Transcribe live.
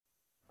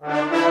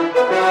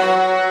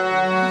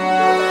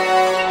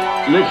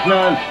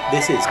Listeners,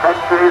 this is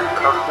Centuries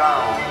of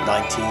Sound.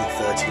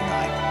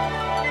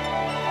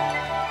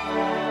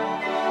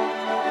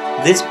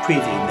 1939. This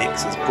preview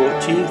mix is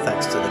brought to you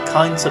thanks to the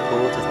kind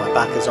support of my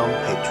backers on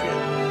Patreon.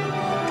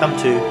 Come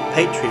to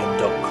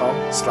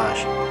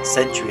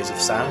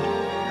patreon.com/centuriesofsound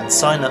and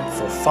sign up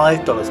for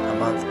 $5 per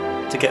month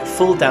to get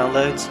full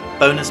downloads,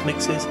 bonus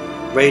mixes,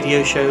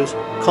 radio shows,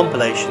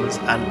 compilations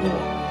and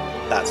more.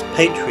 That's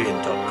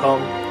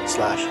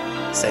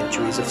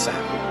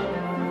patreon.com/centuriesofsound.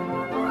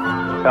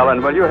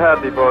 Ellen, will you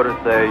have the voters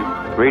say,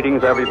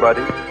 greetings,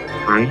 everybody?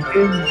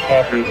 Greetings,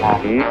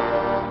 everybody.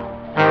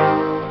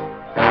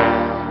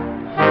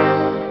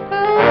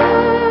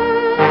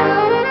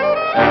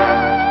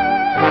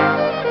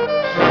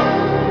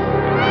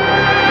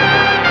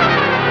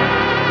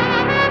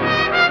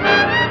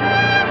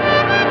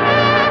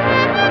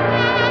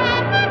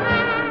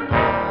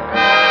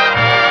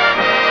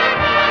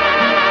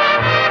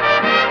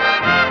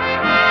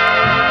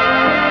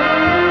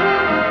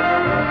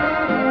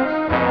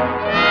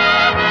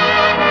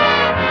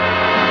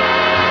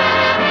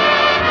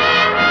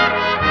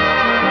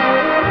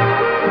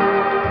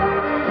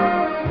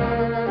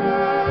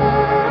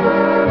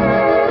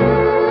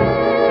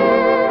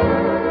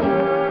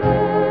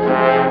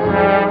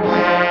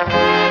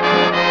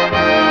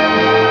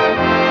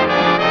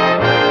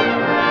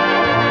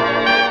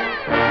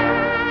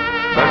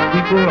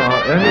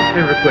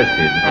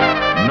 Requested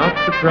not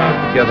to crowd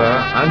together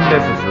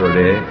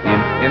unnecessarily in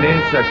any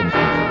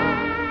circumstances.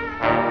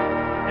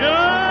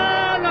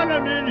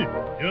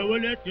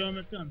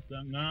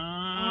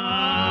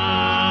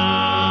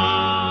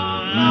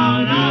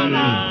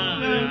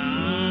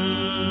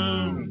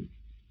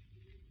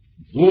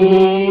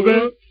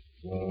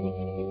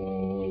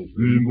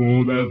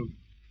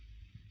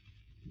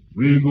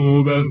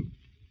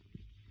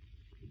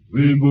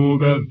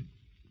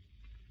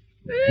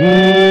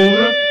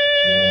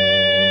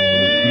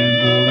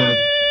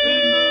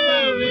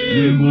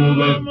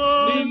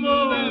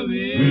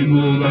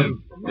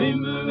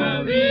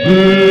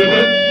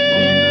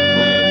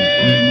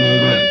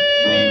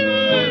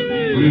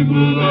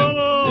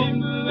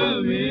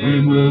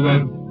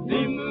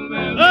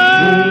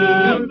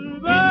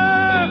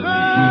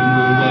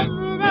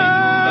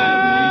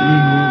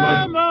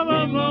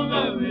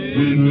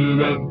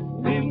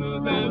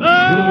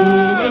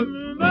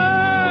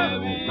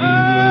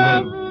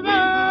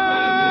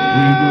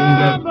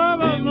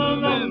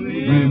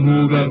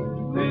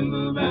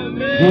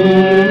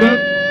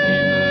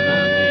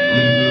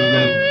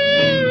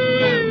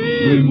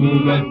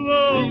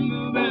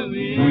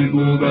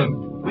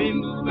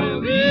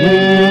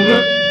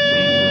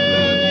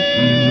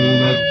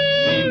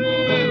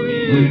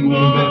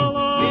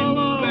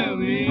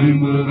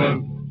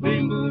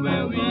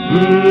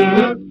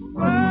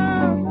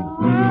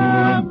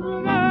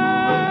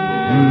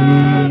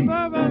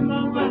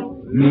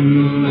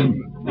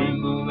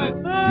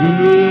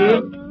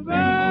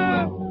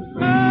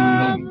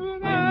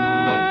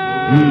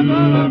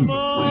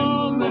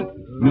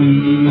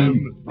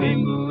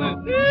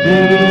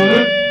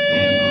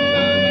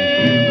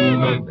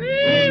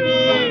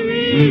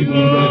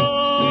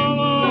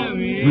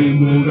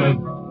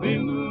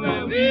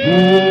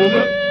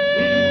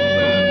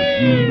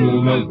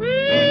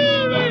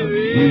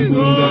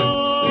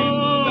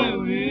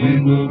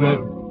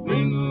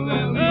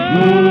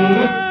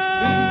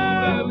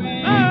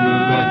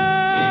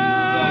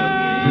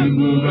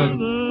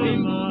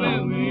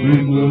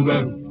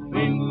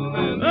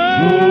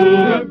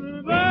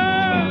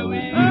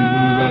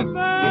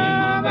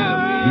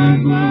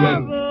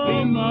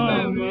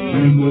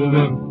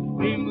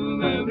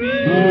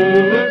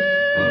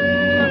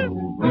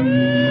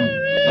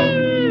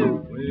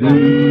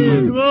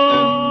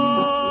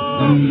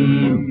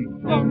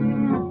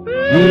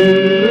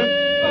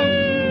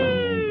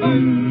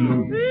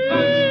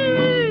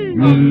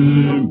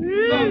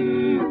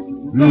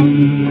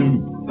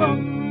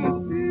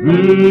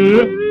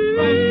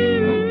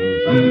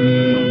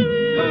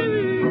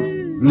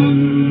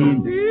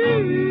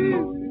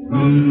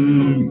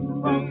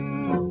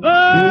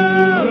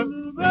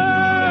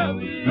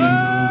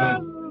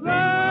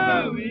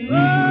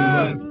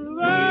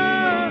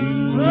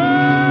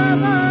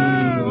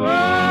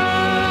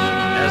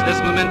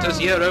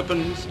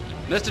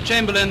 Mr.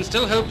 Chamberlain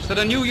still hopes that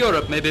a new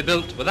Europe may be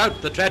built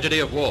without the tragedy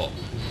of war.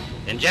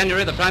 In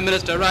January, the Prime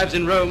Minister arrives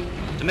in Rome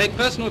to make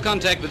personal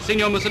contact with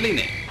Signor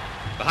Mussolini.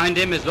 Behind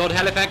him is Lord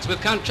Halifax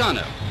with Count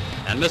Charno,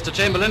 and Mr.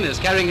 Chamberlain is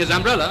carrying his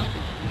umbrella.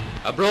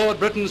 Abroad,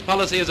 Britain's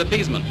policy is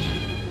appeasement,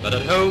 but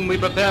at home we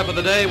prepare for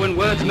the day when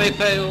words may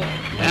fail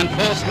and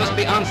force must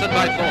be answered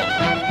by force.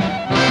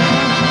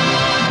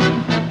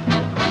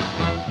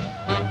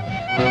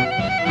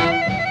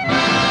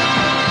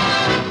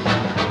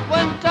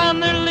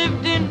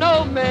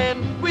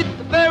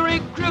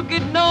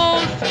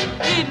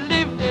 He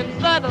lived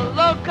inside a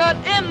log cut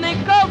and they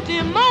called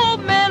him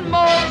Old Man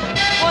Morse.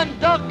 One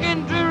dark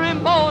and dreary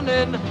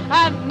morning,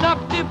 I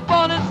knocked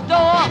upon his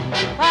door.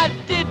 I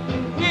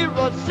didn't hear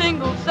a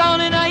single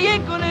sound and I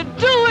ain't gonna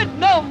do it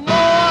no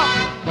more.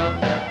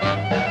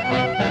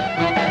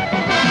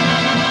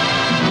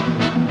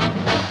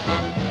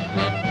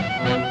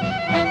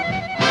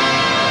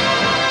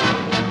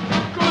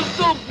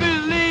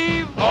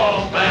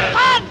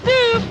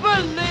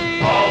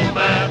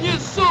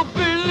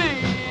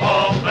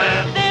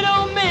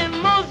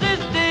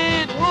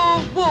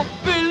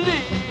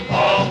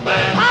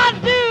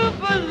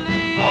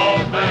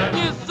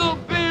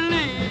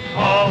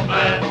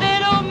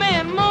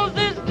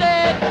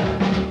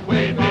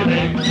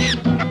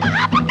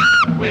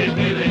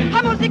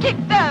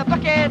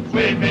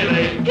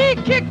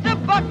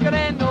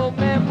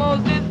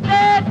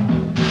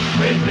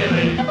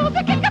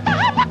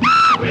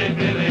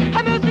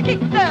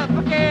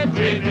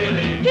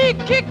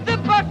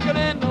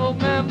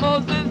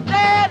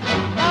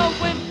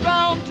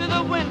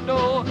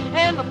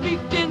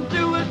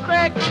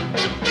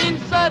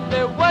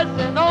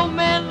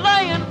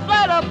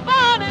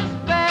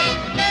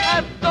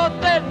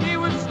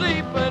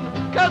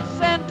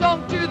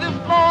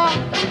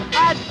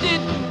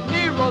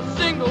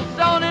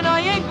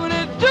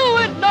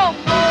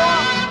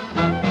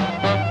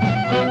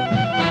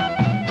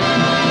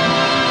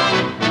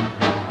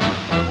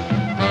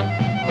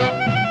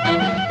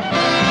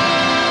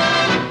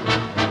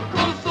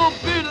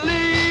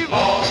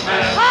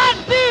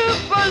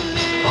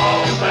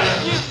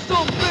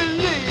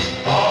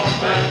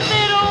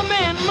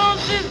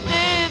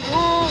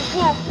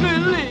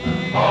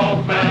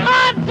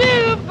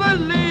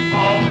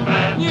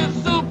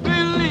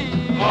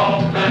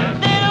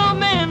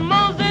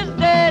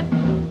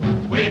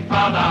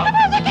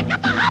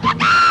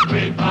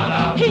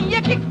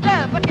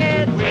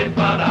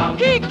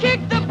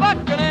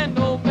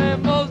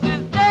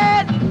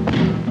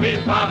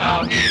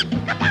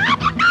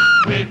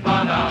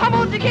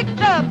 he kicked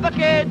the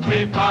bucket.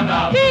 We found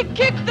out. He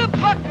kicked the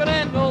bucket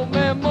and old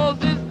man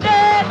Mose is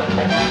dead.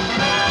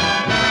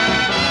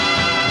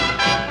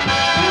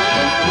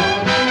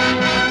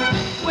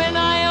 When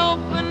I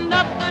opened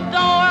up the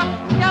door,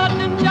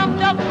 skeleton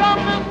jumped up from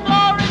the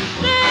floor and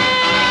said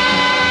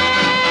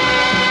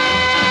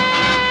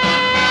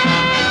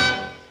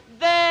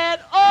that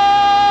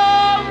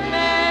old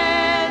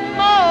man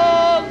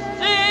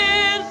Mose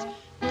is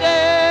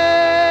dead.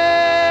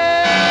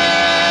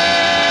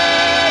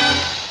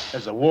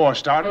 As the war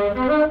started.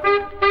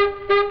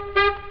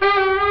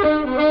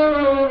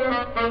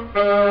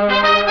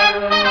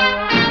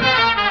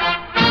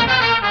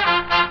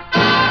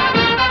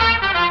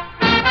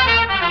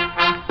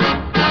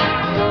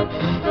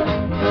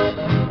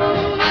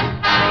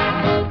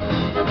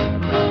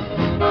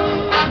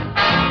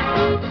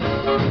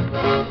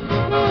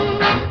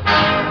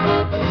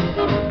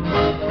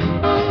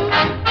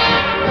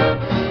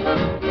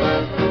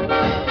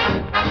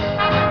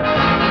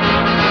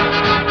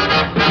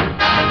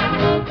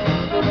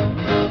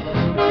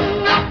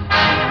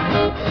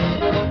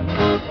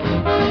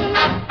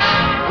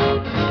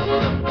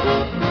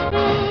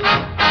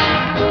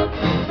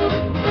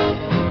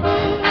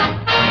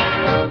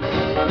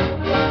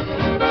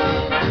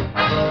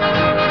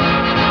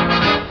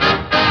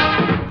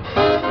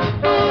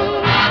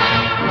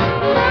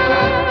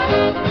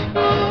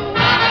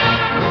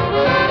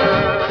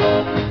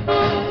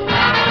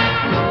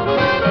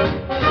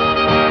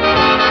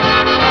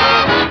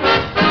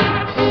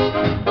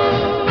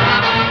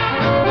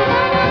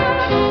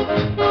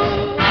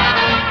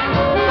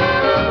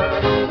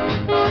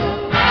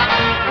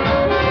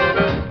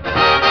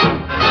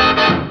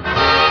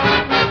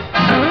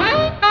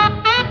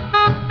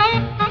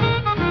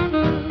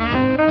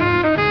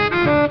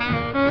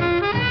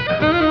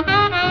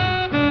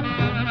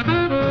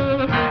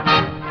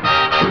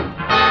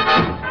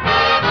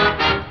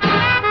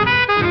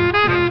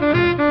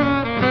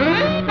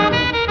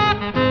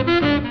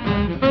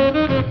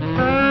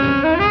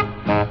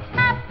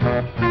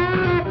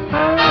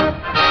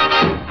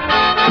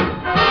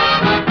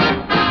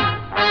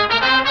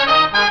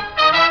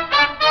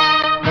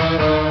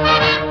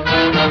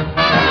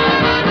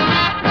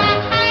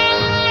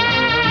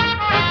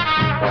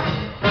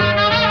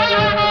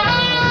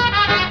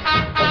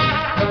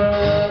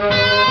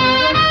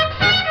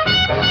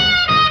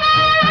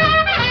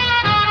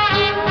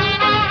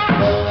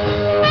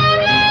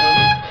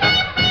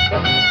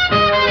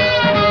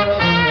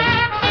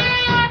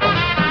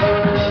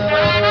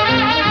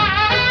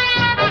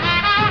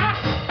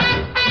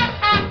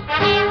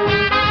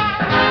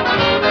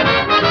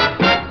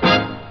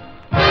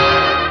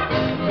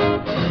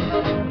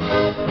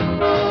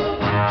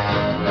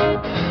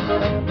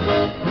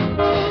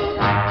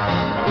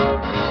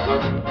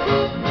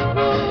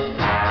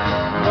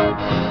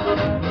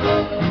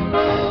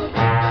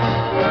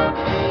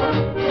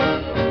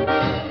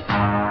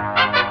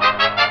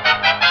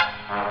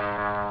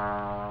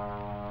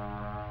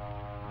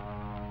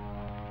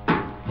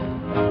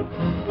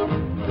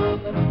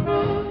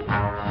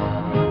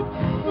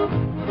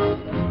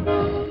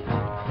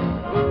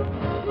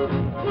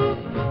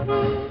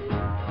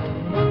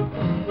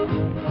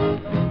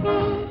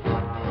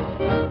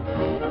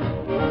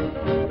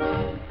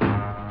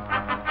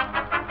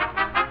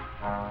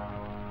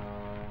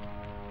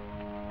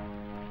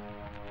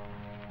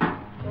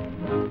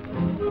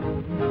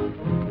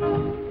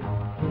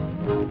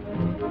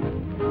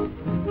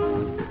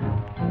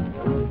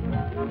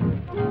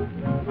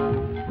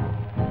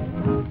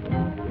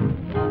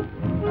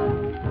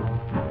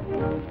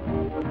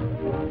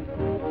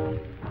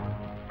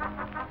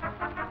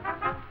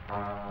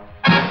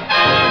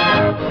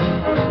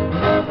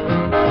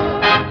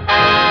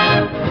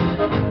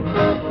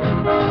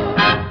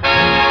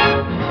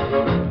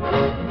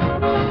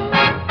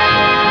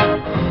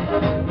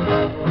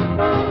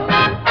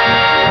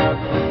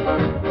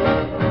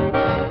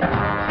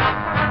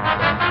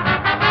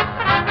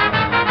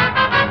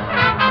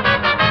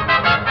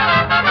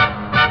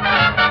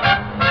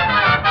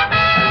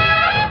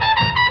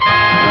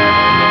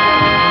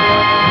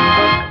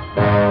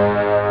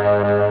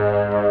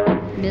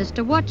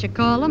 Mr. What you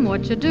call 'em,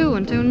 what you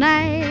doing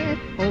tonight?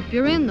 Hope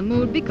you're in the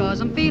mood because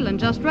I'm feeling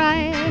just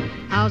right.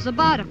 How's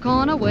about a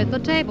corner with a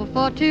table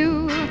for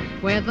two,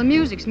 where the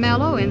music's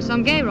mellow in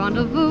some gay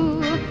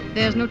rendezvous?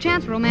 There's no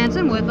chance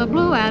romancing with a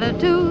blue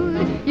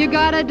attitude. You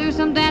gotta do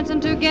some dancing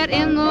to get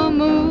in the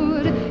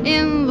mood,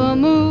 in the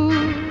mood.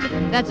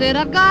 That's it,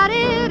 I've got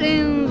it,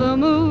 in the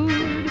mood.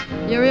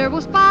 Your ear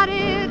will spot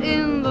it,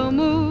 in the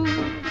mood.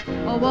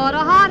 Oh, what a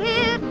hot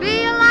hit,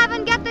 be alive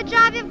and get the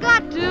jive. You've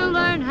got to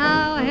learn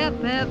how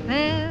hep, hep,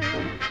 hep.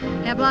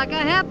 Hep like a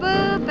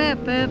heifer,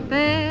 pep, pep,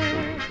 pep.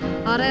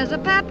 Hot as a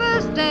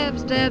pepper, step,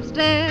 step,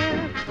 step.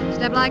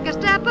 Step like a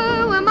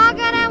stepper, we're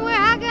mocking and we're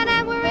hacking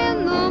and we're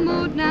in the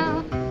mood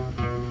now.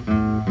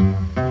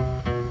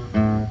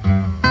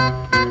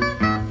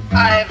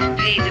 I've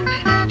paid the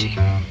penalty.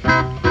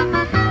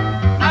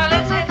 Now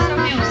let's have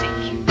some music.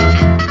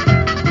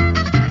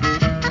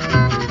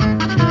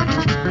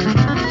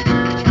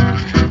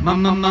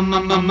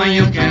 Mamãe,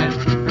 eu quero.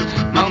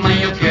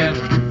 Mamãe, eu quero.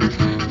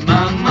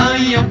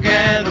 Mamãe, eu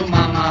quero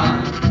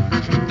mamar.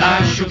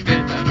 Dá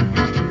chupeta,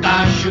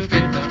 dá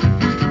chupeta,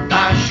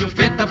 dá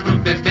chupeta pro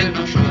bebê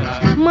não chorar.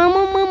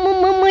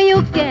 Mamãe,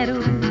 eu quero.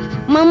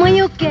 Mamãe,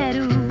 eu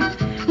quero.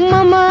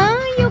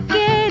 Mamãe, eu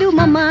quero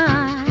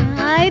mamar.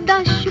 Ai,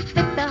 dá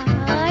chupeta,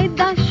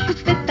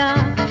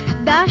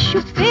 dá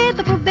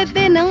chupeta pro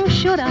bebê não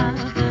chorar.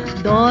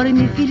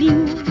 Dorme,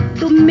 filhinho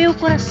do meu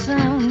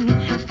coração,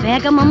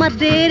 pega a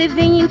mamadeira e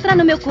vem entrar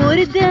no meu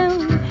corredão.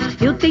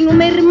 Eu tenho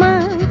uma irmã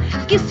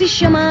que se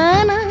chama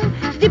Ana,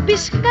 de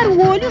piscar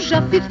o olho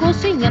já ficou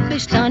sem a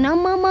pestana.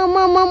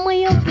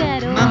 Mamãe, eu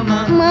quero.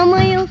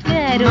 Mamãe, eu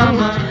quero.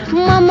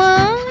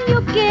 Mamãe,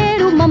 eu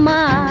quero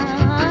mamar.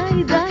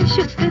 Ai, dá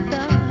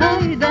chupeta,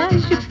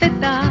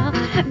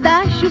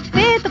 dá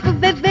chupeta pro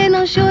bebê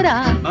não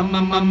chorar.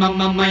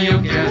 Mamãe,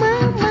 eu quero.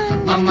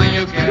 Mamãe,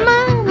 eu quero.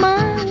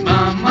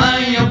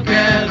 Mamãe, eu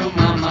quero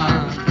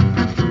mamar.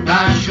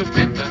 Dá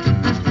chupeta,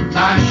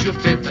 dá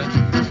chupeta,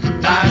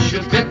 dá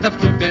chupeta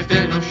pro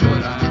bebê não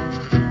chorar.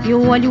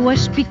 Eu olho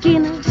as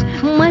pequenas,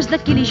 mas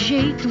daquele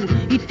jeito,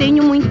 e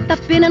tenho muita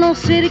pena não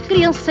ser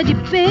criança de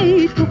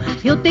peito.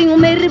 Eu tenho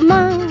uma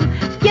irmã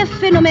que é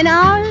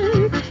fenomenal,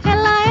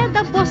 ela é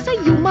da bossa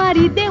e o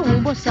marido é um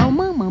boçal.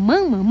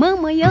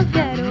 Mamãe, eu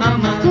quero.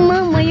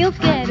 Mamãe, eu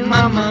quero.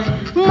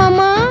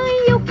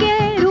 Mamãe, eu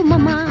quero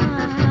mamar.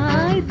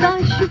 Ai, dá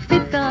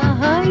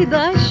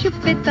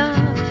chupeta,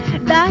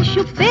 dá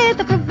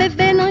chupeta pro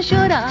bebê não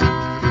chorar.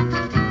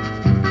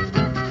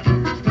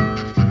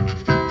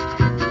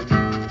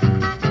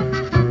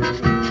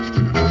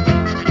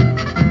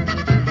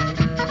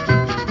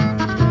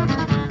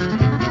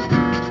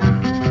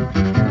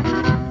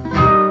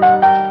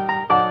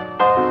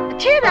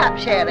 Cheer up,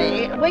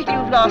 Shirley. Wait till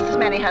you've lost as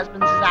many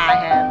husbands as I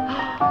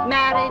have.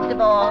 Married,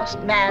 divorced.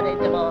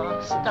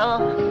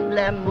 Oh,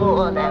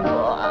 l'amour.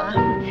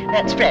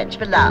 That's French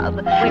for love.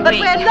 But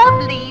where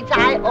love leads,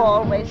 I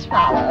always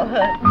follow.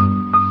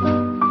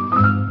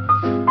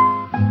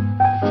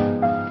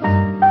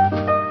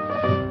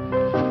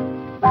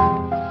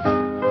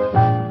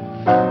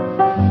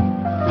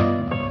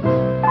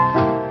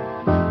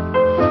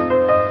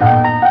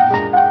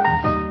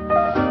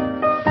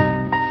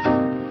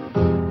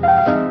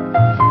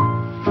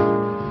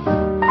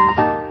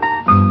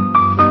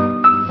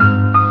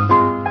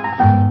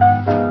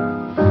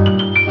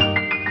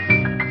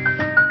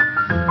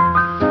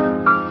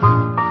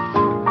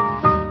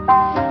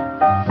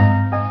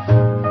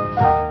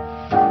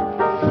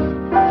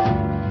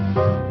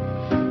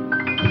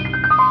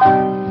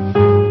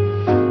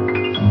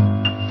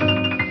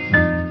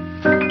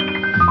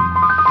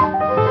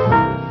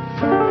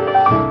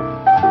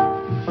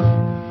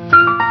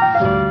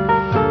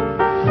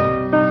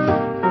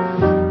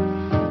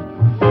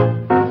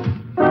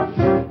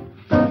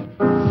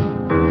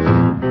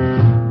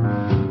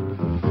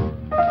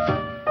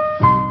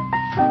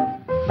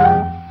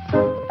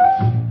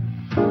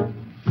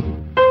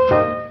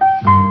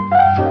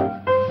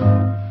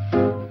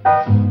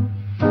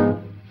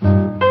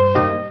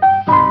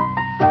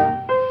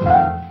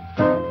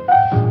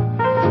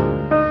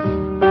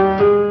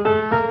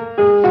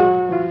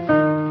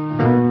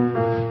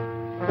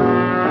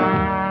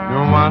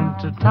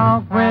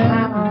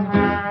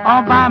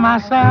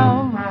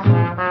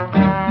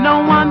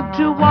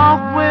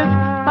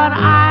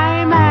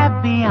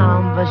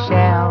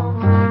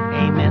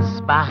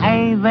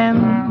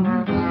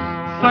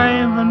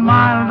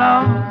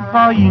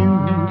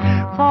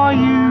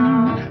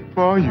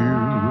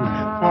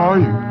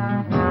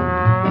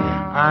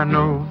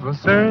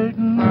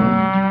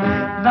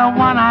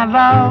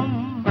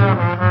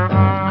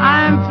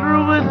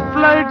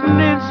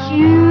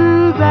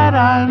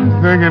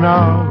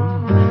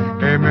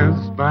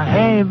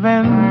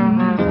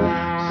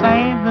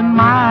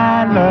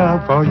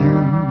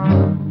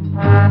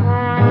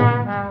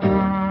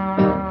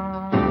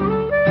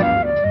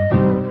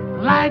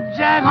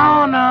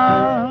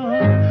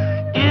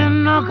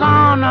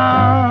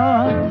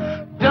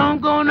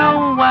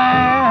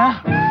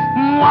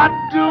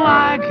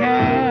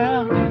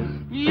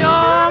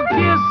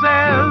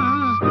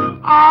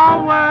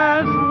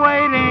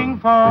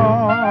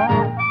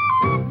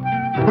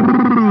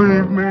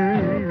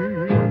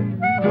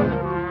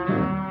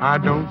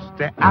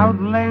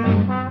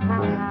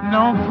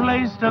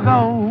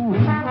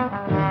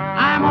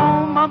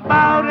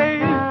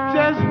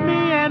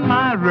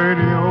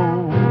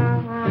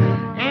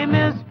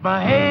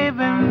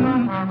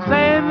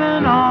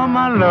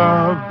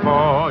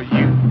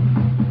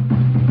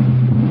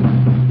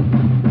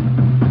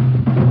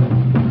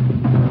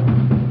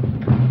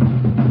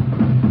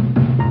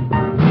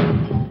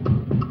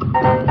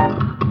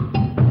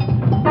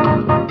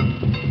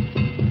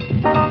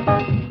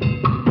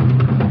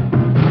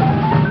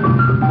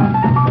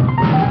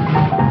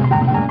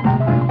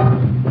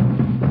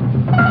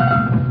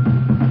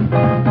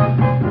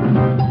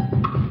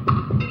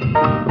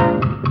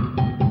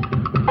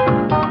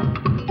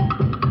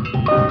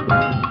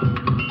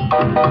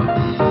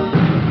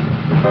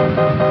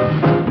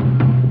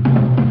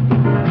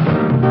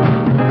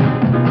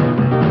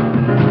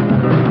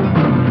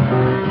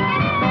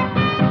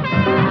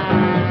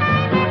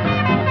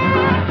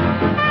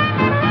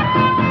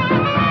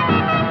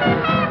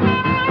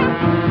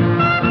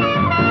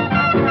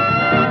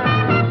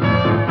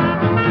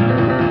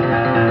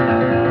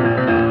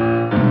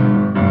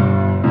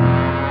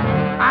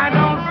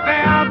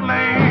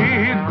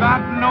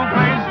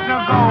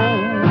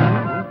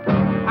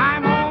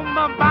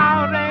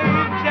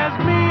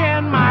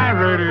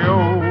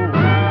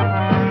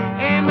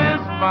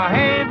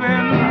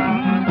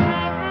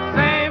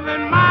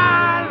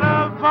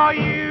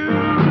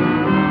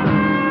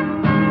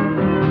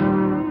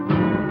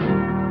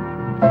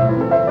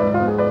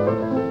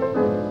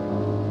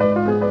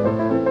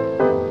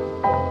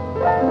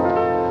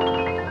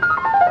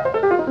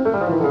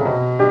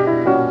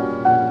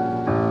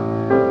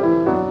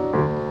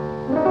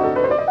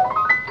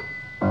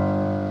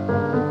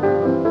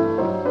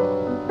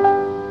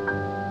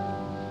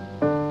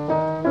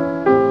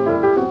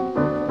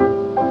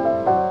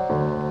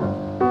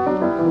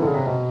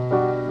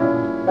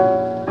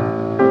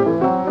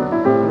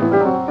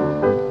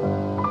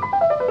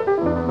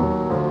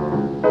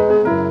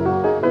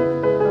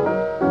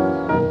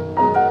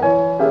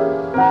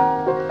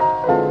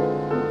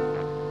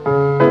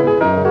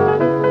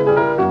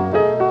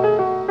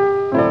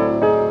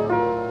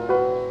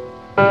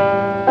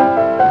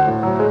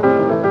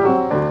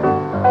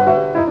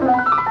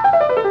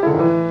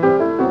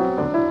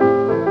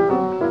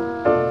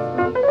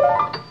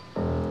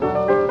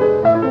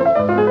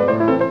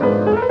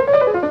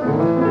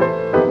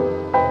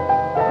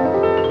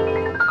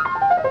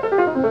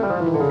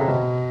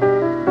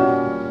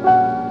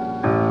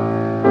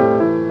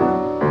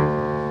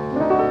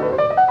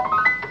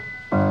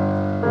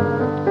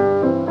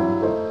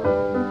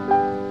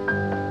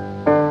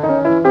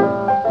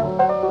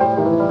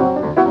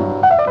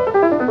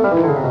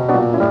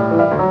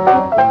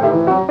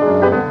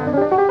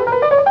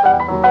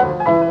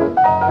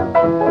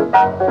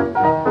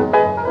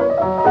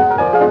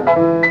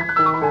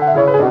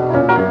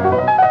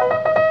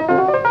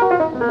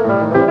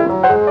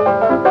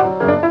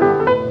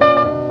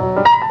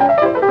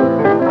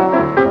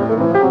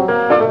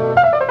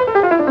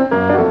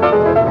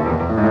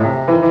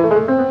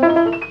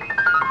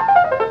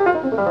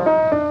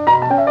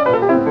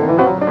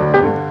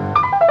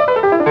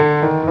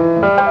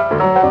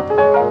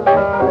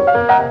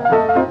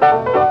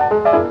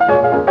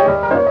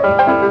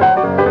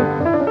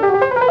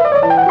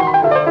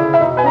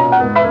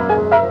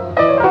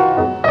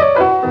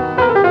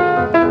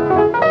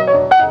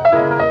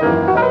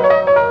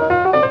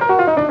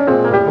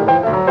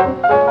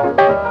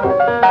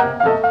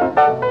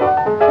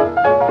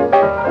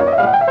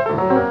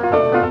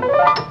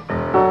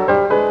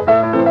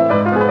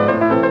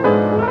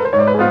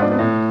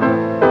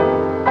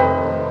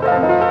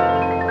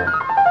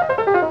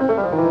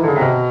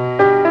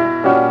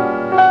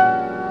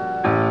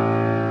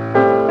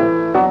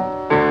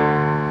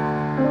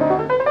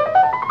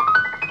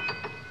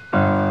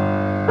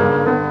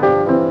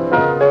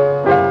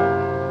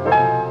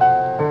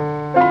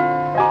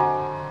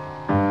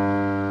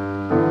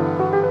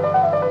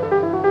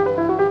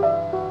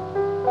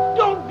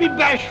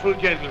 bashful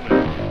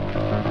gentleman.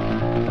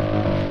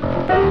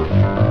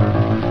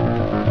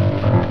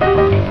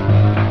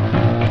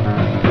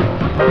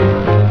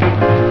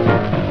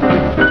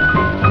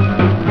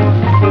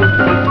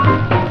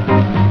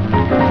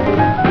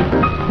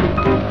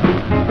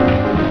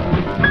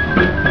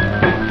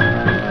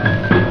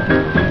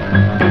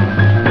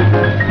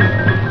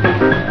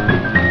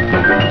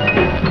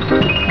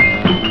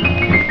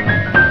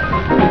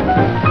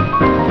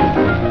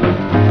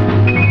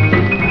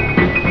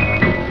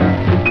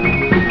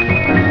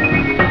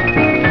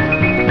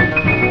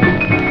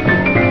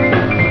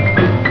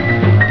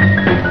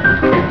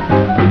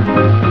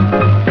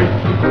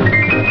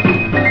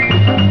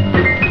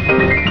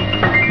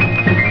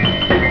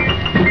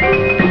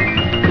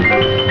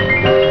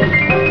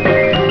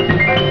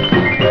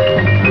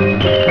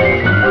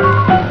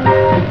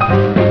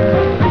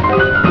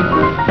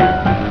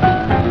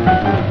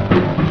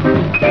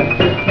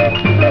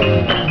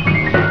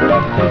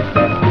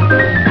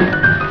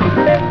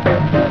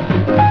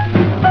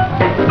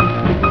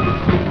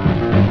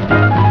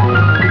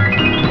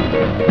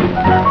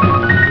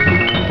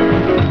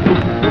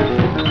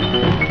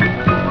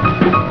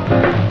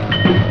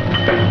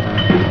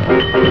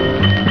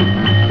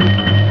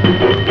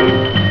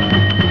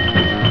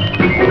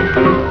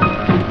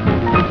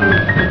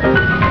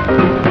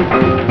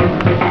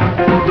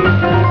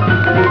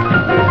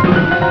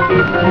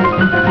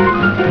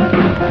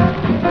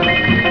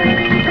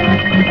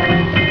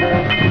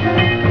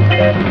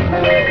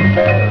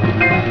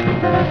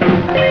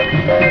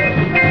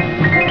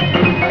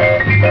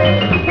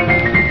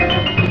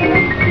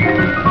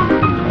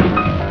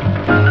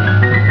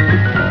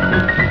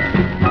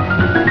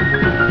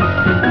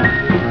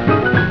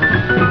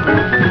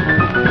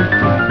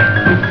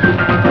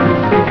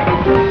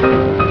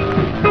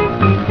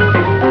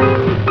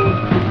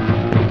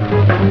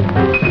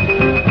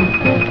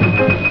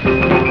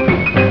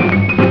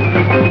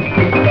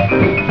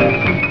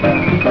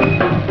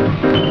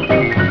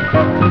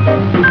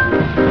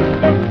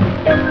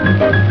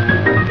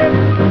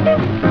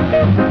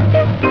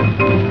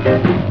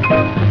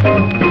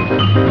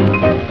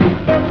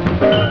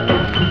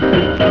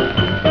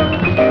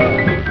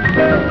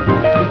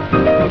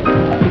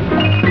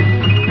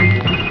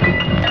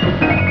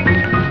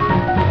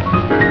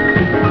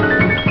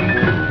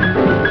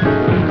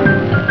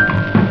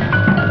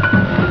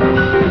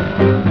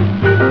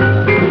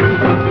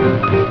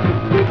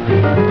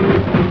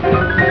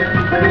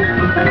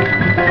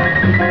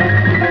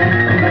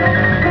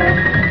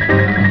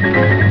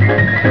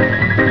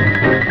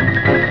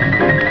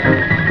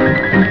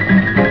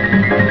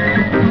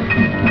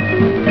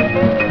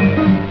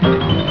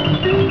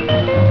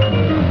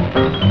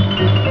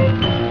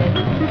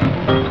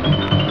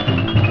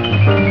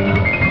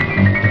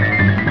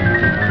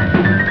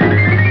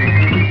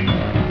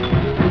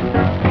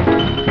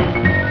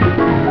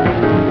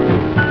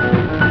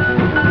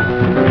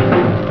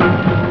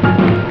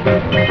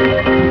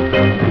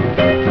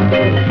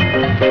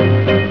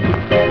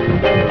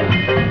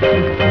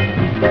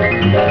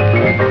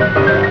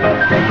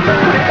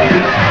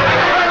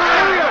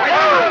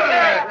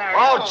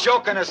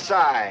 Joking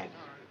aside,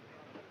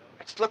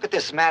 let's look at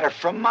this matter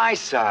from my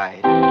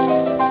side.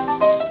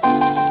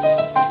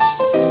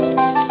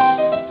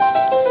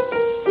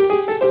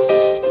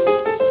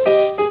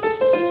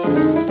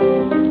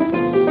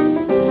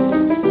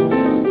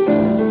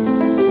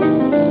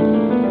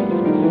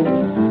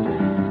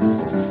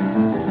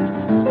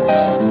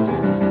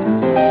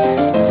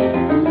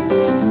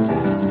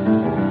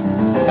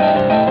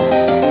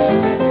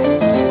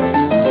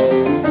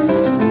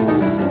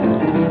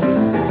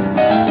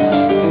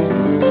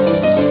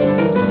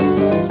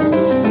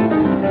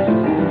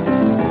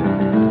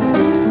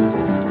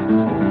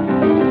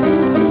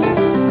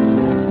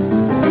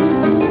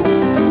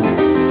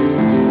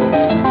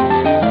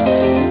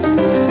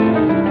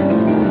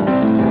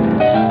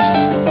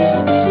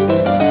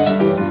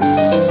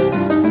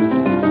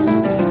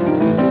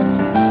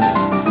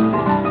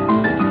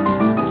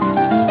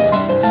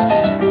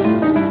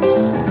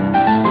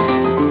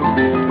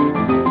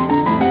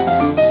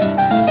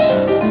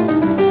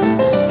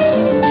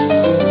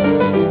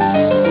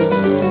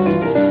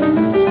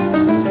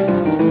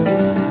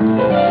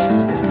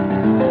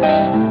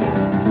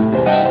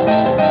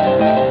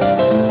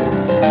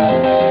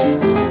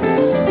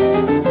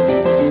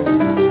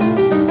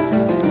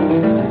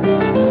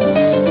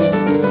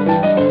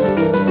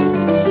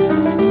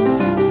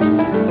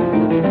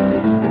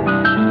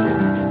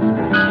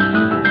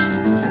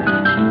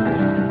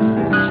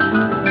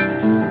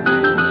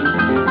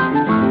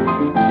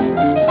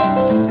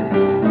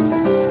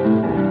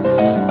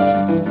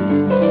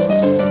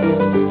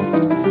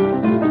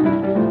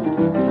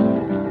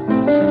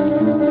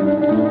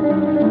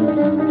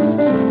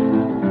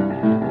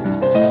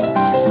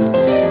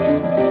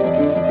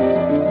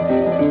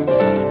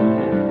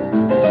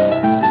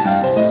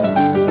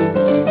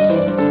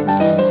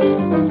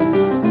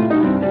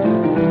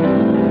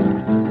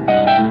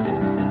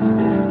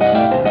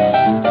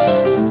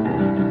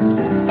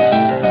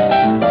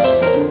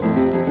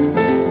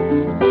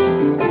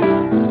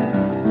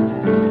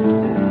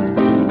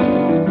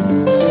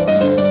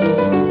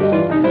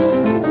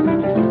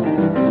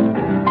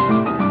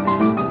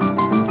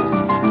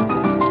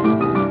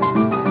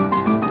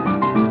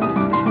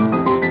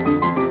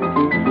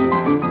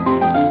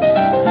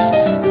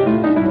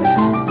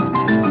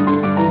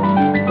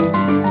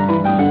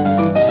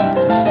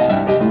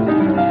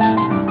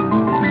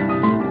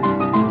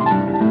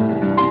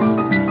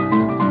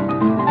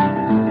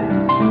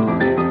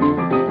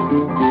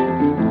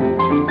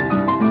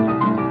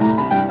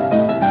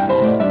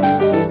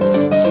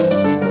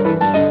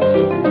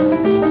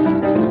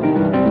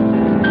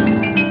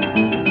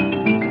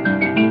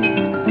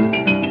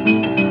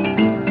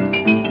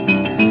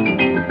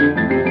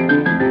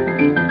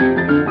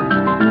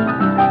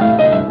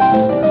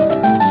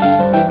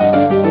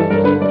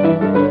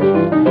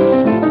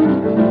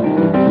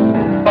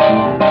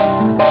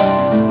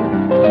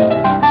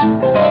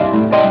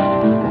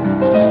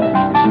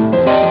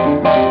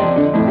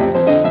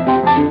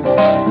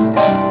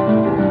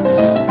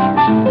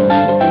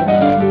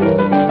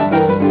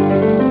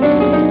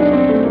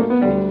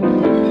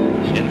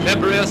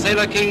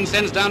 King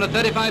sends down a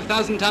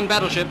 35,000-ton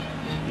battleship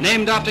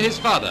named after his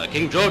father,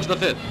 King George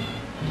V.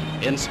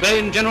 In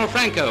Spain, General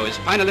Franco is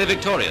finally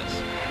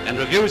victorious and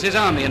reviews his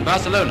army in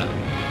Barcelona,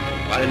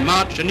 while in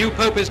March a new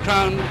pope is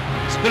crowned,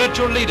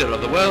 spiritual leader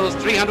of the world's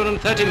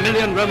 330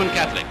 million Roman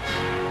Catholics.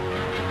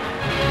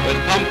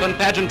 With pomp and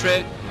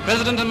pageantry,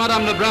 President and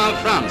Madame Lebrun of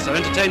France are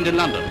entertained in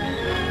London.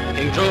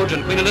 King George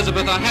and Queen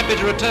Elizabeth are happy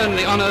to return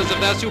the honors of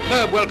their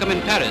superb welcome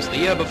in Paris the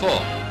year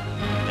before.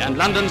 And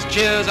London's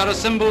cheers are a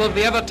symbol of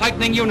the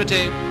ever-tightening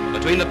unity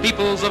between the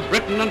peoples of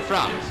Britain and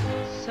France.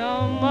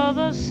 Some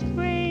other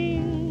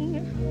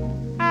spring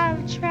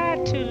I've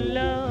tried to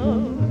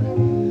love.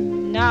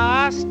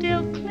 Now I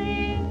still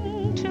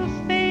cling to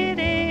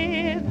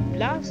faded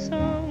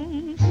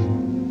blossoms.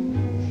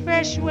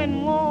 Fresh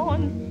when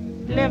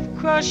worn, left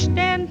crushed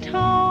and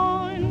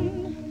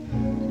torn,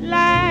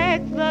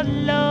 like the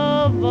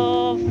love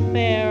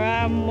affair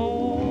I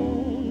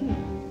mourn.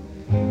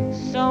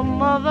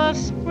 Some other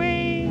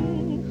spring,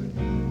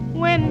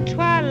 when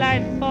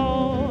twilight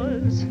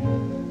falls,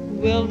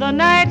 will the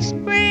night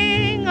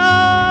spring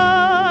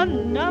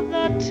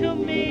another to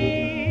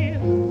me?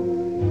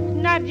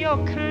 Not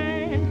your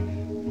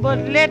kind, but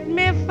let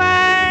me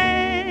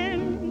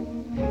find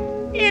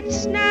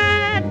it's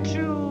not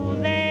true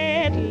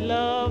that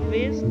love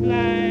is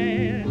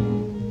blind.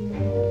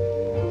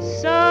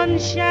 Sun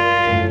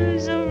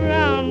shines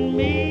around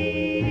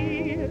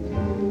me,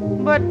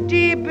 but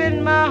deep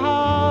in my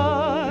heart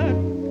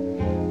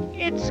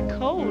it's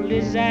cold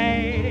as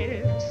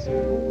ice.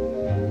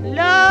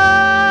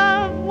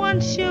 Love,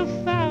 once you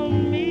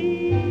found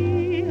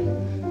me,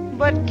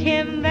 but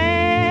can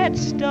that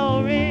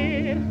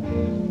story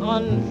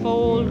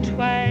unfold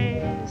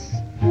twice?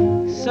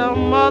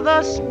 Some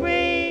other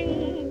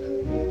spring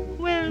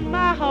will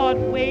my heart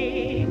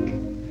wake,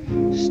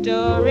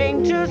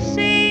 stirring to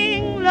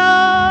sing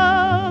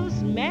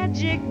love's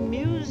magic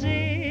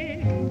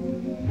music,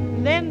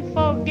 then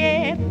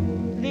forget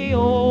the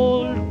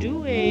old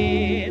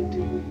duet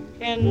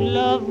and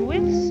love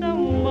with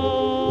some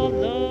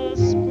other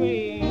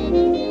spring.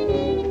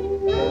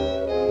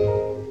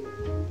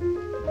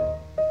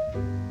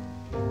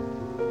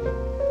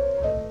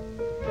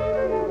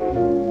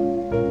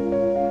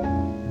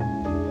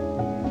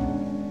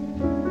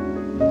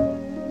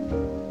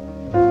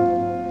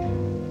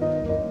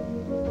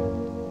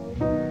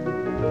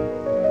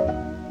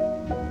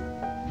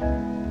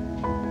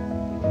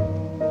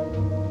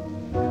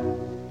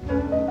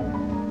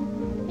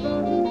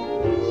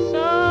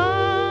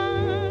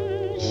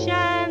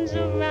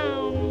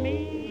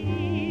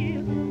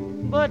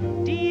 But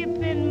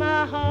deep in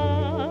my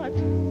heart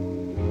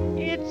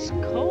it's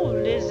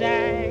cold as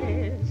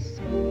ice.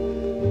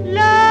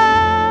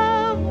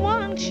 Love,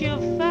 once you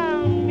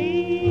found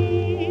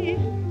me,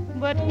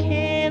 but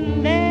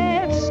can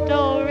that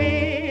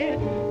story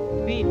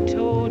be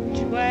told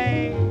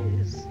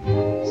twice?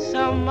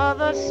 Some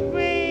other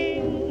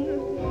spring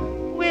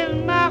will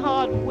my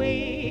heart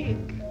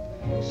wake,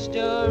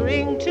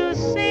 stirring to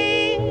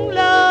sing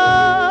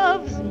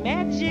love's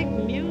magic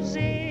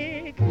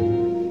music,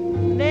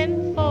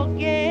 then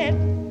forget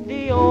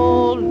the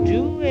old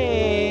duet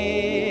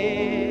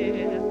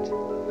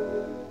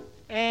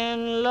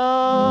and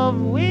love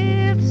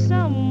with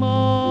some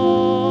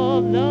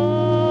other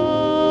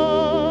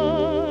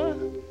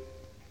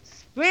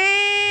spring.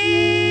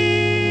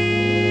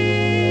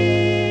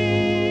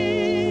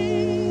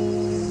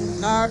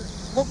 Now,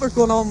 what we're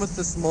going on with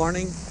this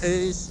morning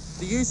is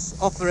the use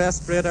of the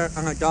respirator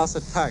and a gas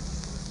attack.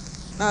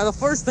 Now, the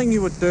first thing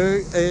you would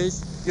do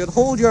is you'd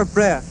hold your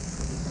breath.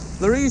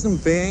 The reason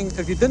being,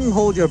 if you didn't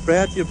hold your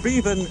breath, you'd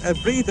breathe in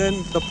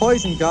the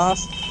poison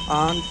gas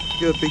and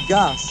you'd be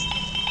gassed.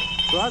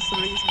 So that's the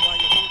reason why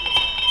you hold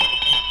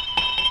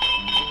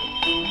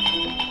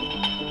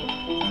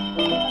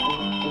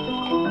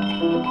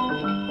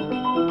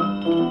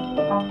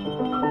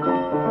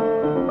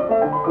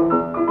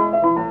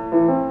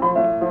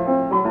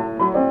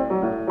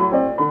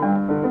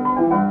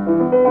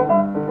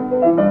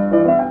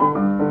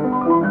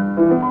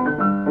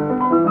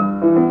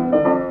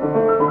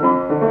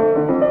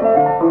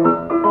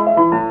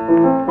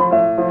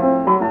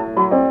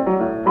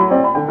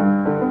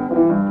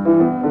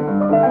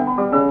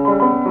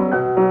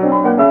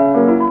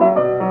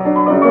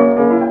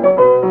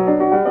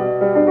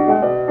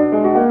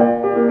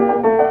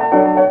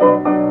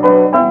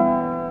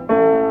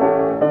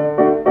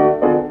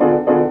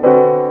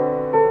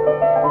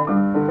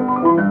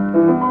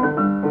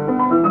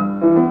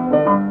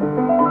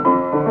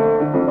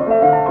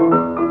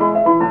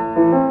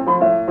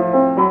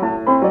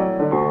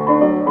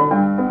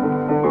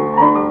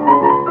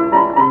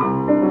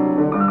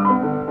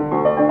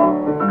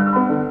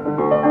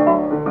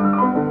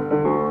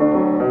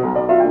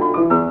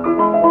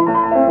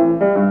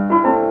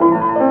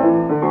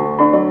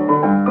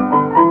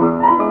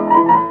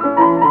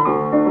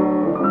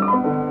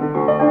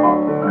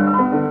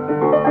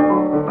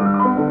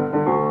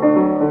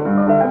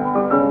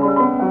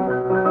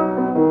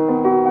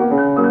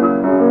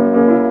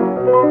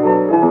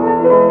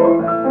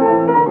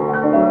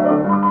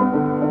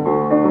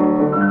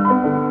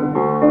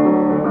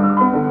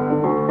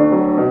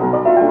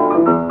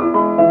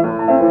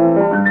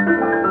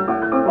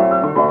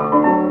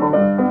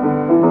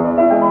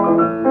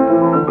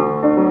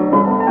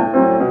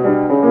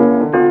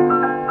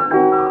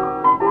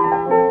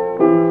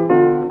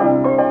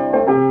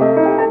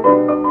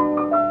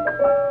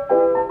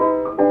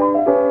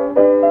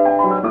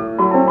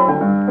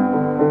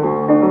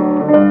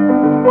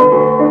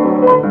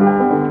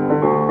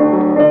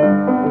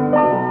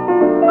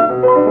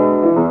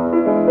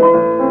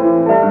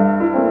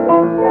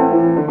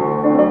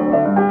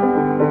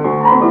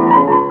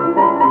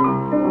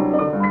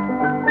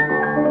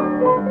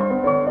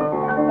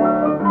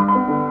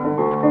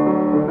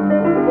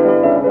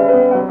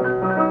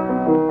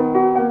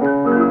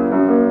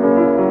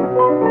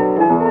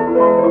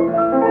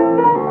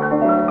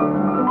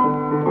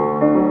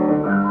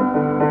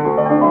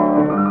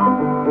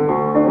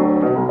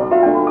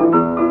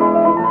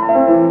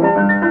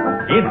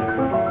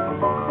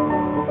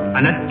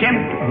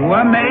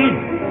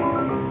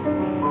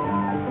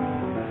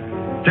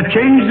to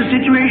change the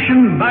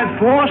situation by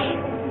force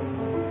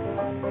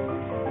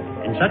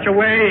in such a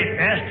way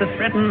as to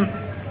threaten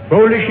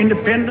Polish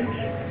independence,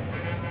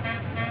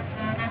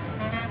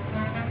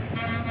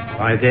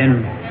 why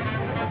then,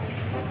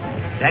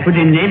 that would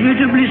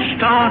inevitably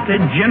start a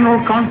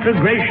general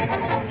conflagration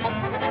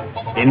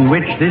in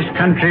which this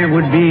country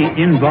would be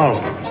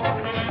involved.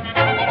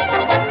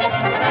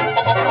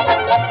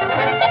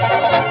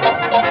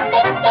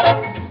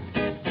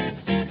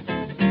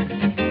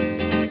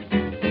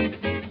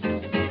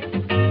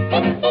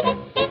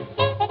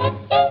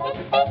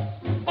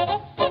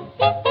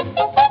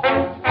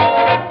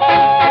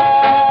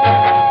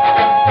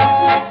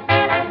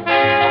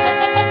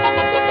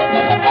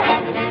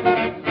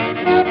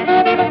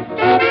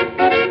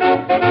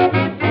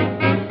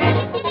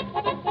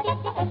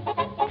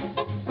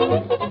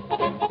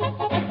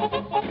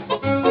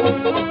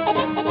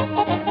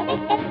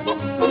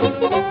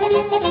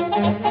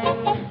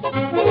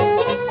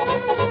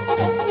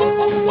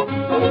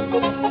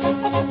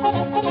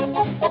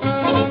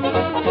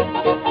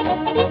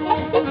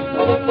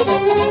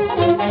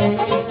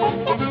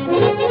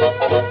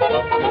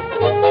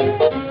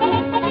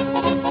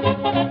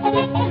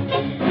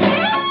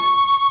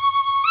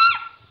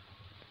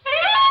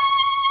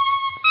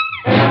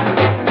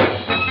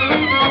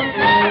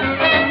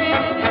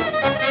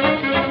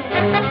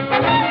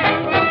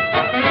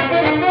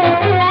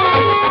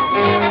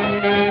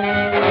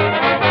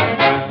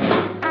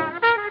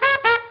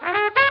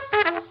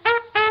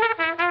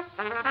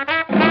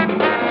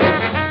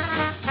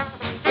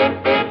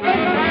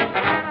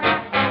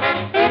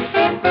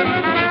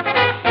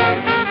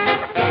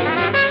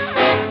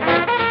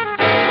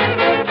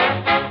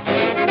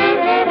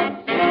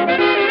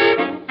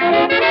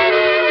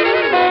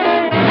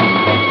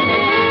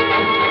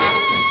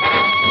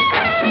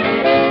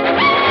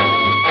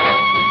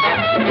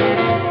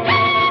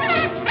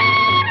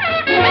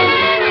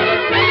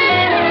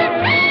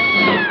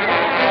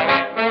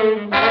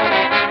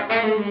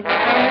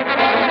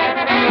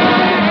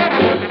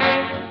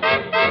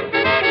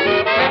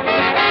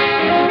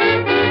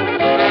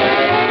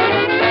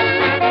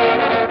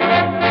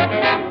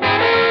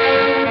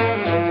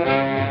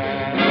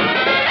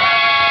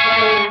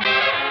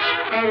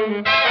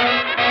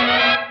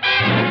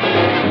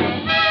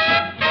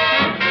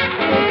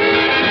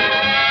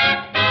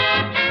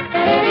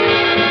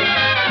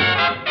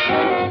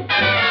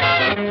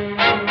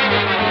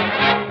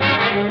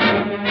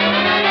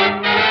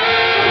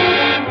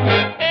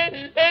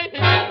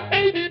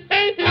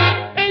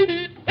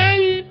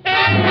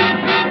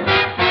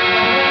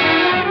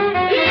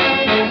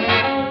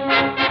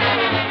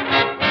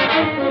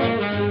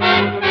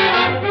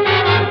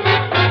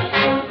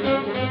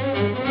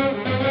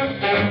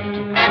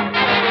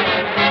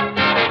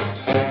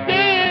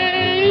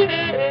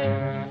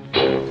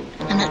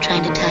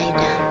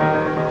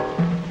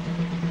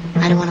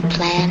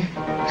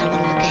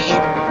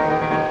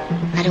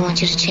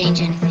 You to change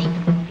anything.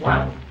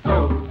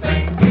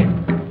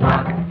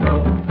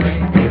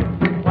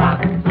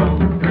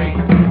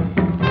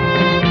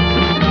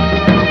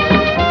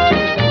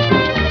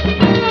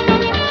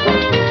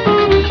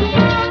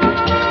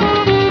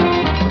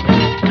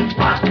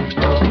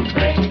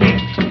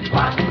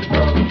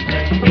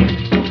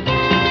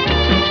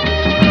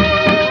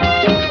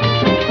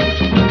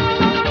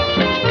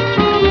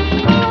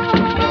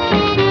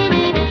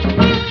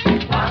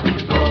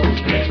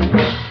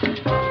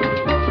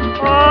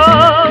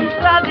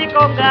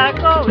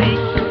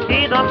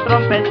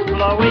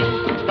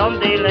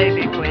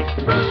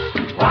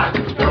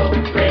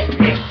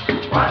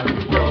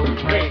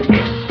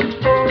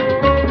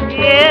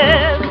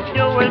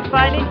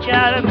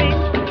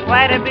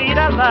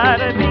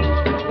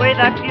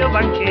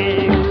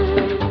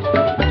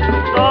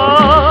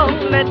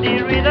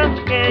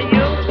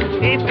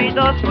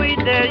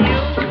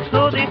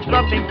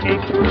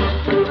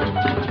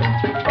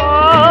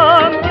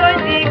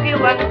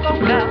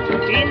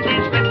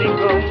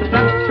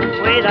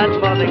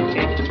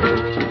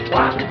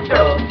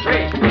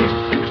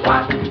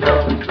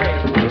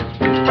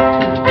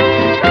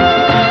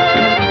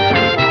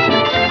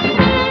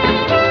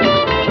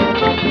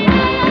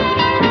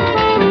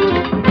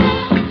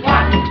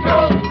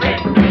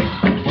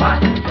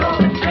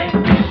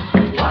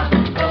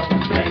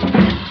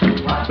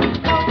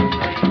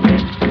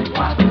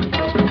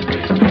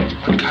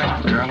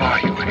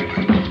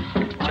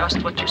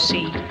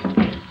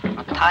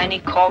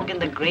 Cog in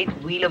the great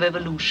wheel of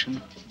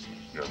evolution.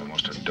 You're the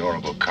most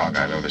adorable cog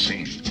I've ever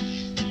seen.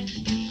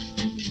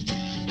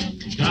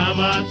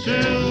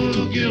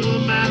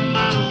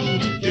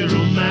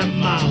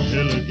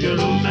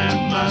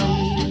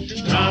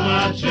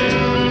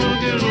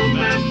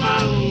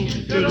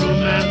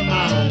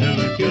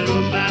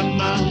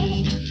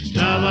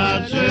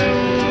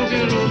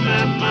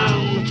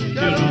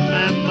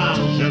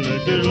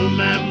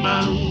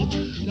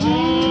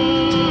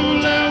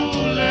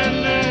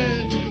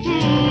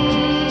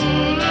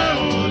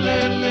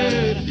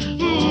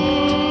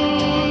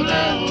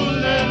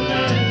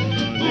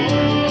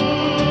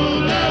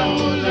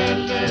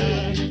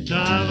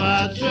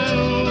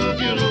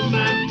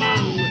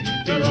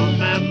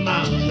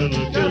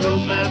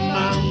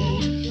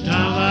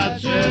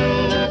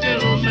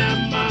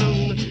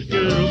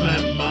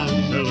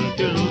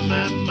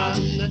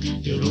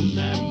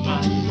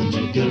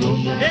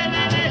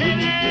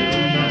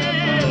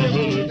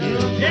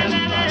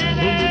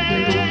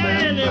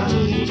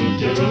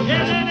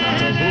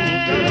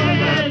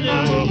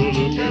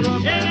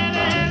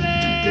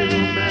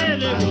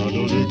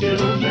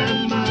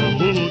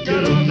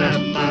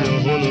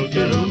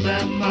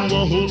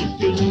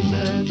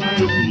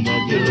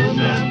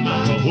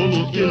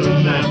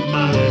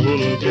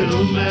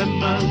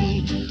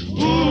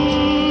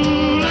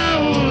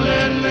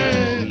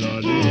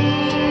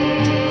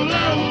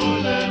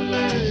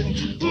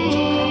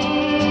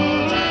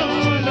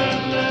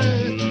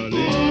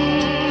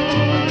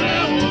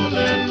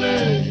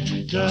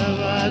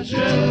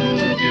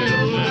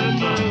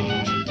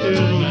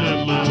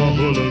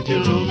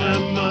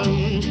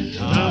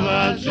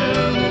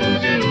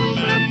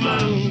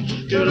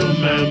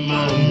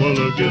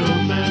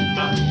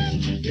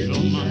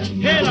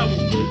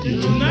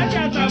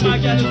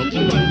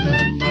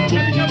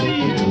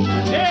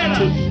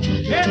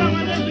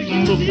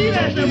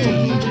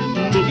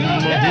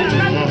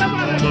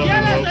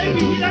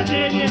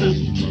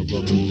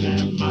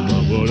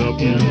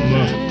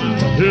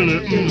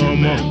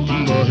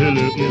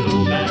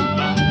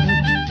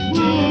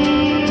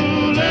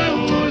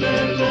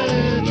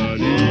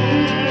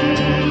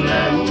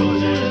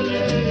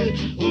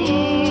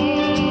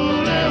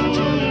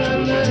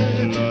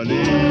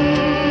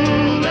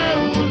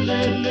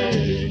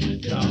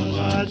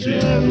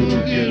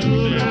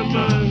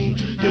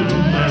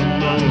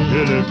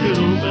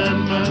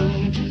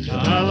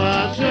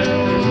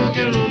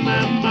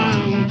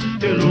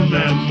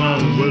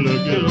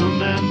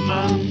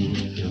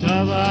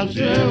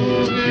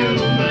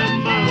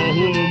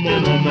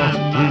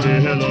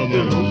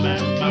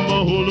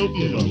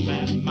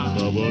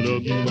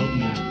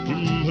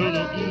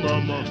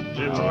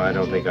 No, I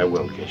don't think I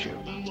will kiss you.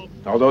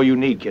 Although you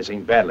need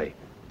kissing badly.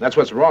 That's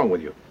what's wrong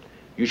with you.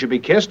 You should be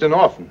kissed and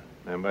often,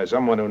 and by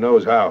someone who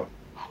knows how.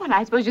 Well,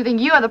 I suppose you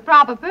think you're the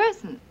proper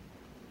person.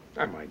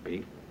 I might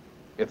be,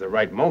 if the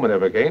right moment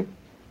ever came.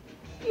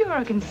 You're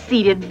a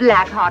conceited,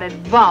 black-hearted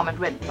varmint,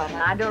 Redbud,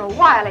 and I don't know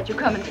why I let you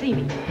come and see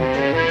me.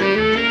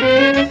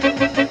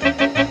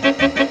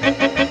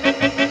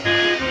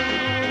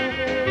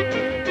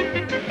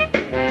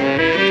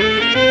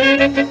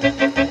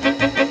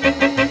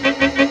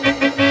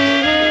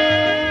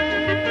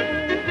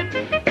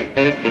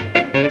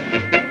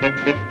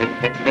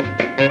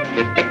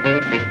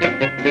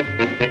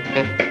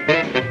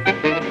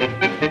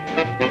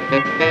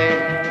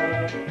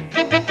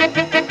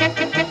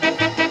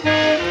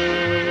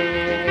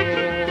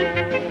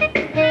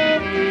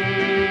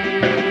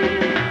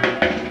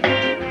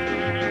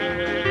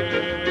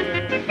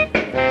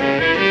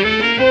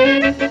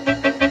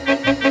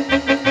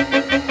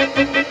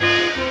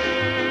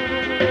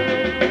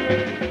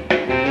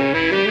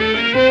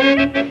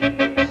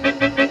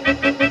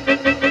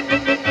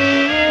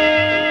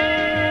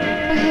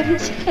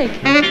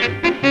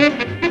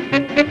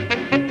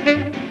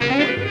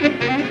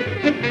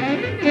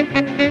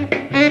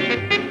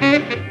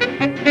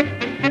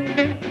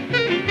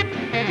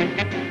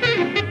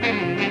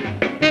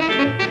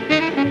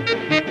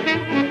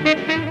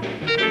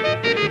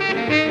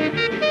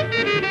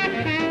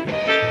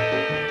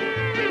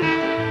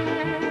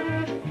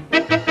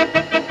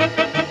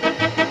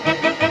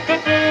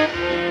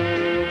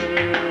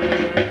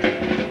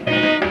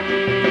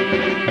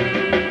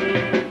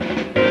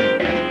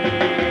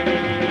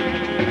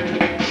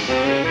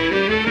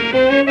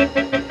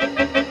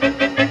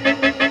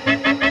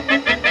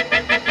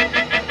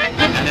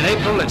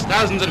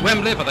 Thousands at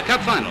Wembley for the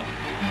Cup final.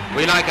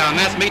 We like our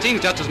mass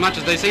meetings just as much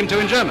as they seem to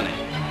in Germany.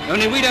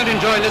 Only we don't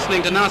enjoy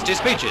listening to nasty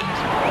speeches.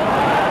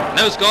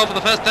 No score for the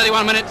first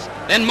 31 minutes.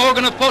 Then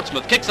Morgan of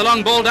Portsmouth kicks a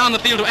long ball down the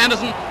field to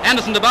Anderson.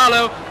 Anderson to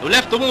Barlow, who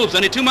left the Wolves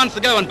only 2 months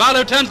ago, and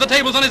Barlow turns the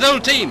tables on his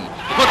old team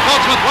to put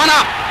Portsmouth 1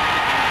 up.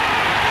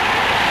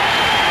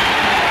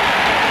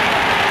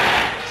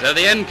 So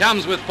the end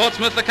comes with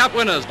Portsmouth the Cup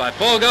winners by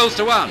 4 goals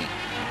to 1.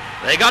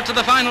 They got to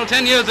the final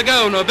 10 years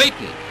ago and were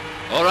beaten.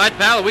 All right,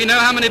 pal, we know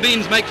how many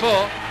beans make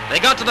 4. They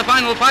got to the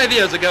final 5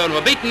 years ago and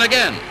were beaten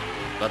again.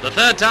 But the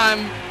third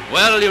time,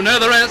 well, you know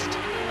the rest,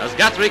 as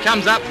Guthrie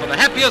comes up for the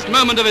happiest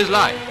moment of his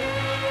life.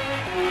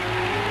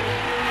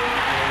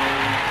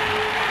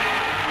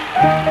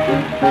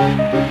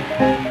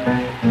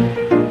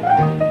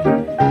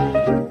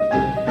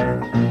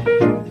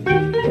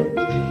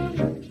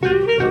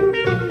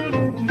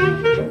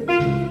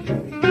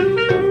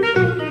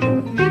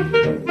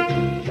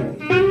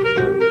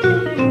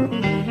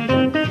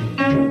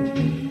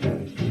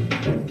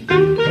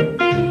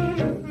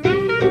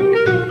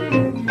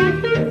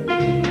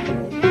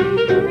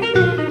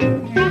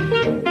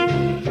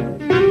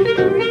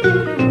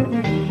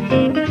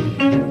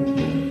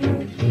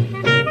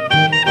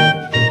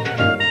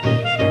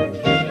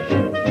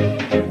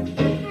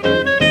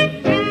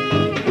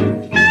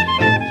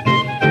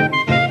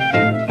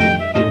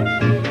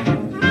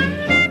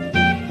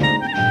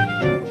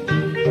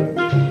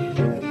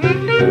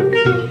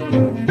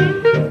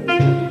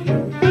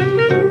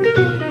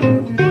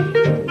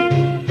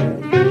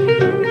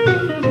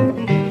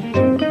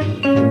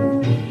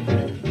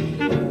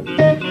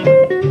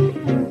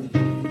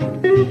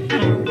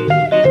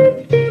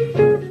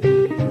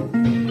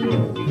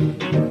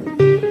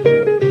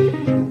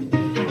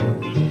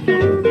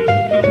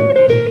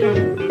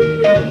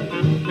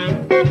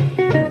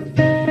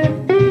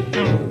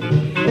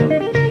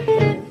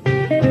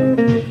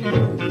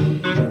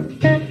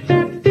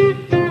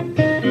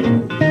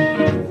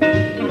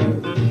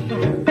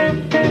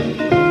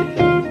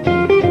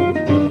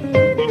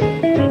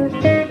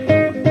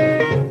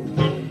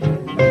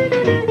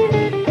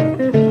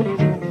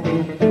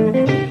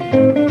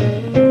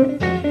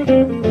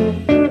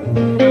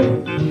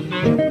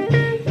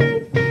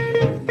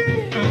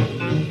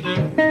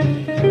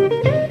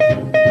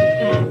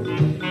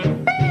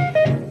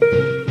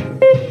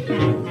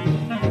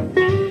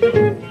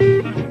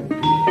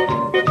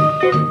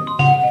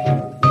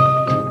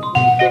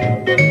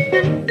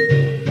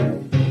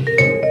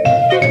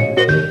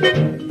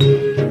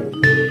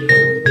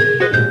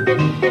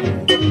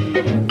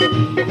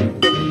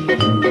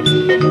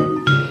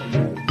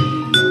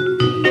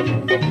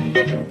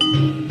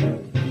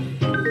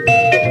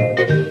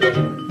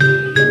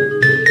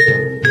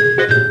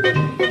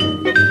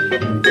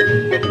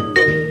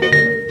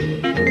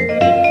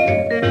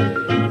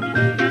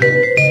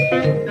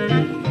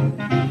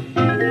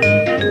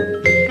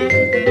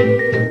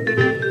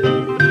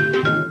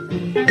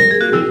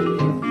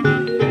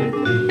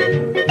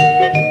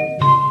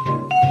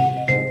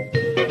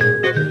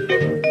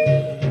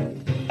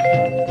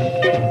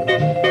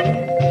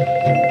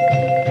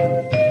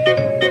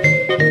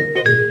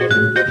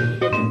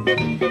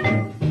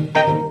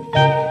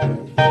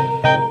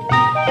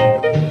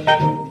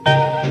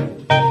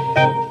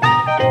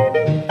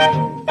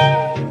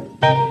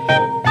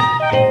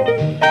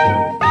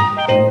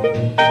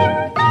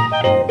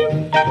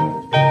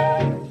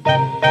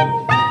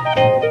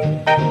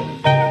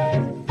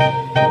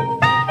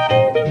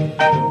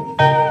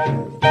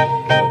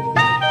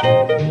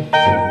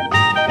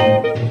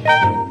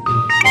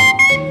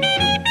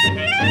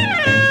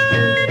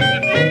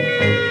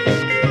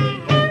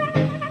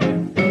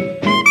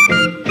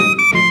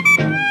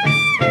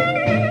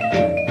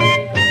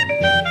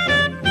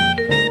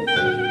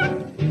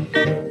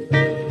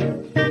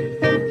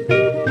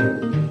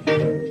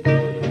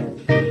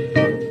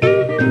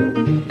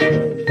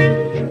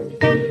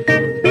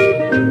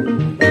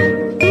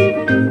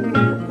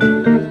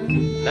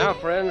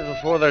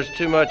 there's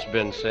too much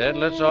been said,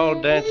 let's all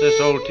dance this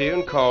old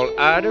tune called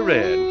Ida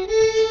Red.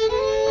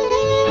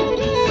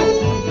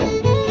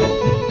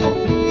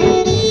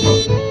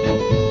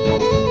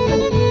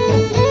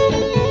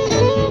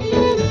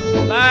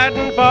 Light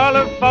in the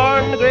parlor,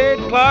 far in the great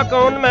clock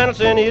on the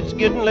mantelson, it's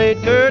getting late.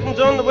 Curtains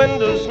on the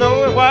windows,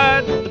 snowy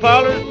white. The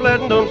parlor's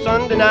pleasant on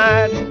Sunday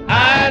night.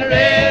 Ida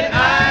Red,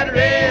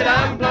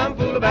 I'm plumb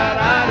fool about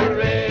Ida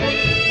Red.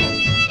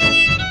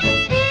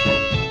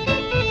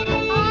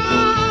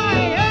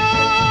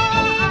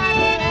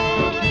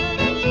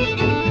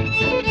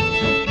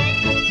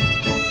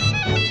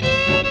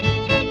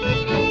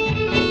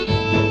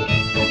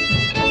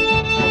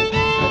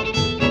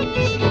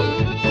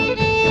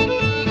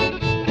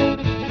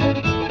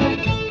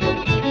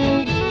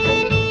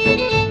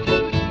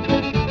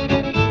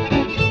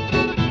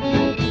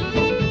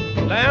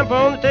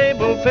 On the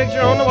table,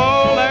 picture on the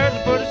wall, there's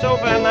a pretty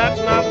sofa, and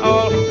that's not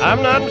all.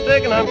 I'm not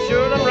mistaken, I'm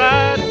sure I'm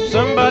right.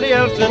 Somebody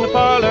else in the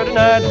parlor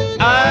tonight.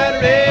 Ida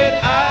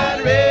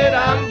Red,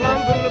 I'm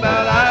plumb fool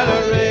about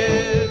Ida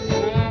Red.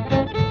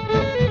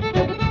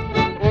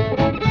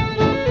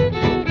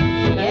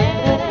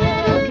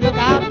 Yes, look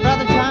out,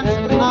 Brother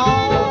Johnson, come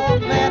on,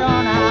 play it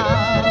on out.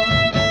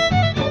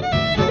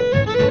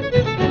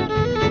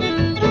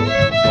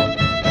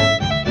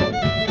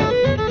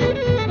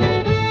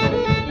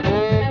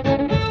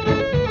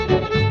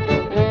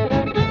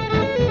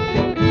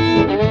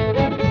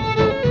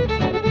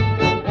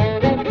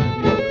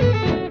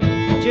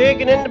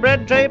 Chicken in the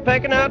bread tray,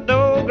 pecking out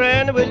dough.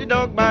 Granny with your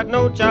dog bite,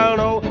 no child,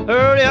 no.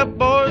 Hurry up,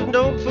 boys, and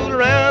don't fool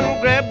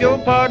around. Grab your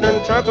partner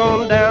and truck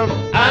on down.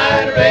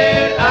 Ida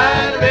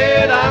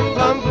Red, I'm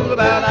plumb fool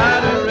about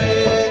Ida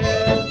Red.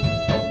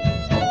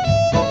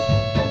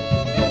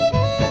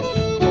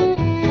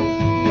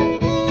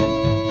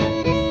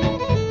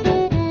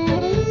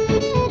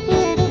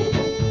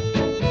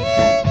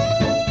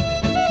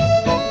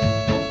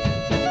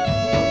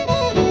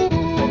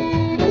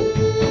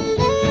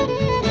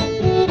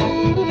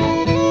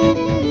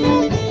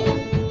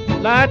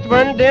 Lights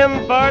burning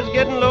dim, fire's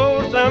getting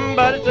low.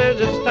 Somebody says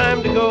it's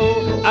time to go.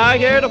 I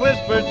hear the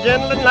whisper,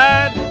 gentle and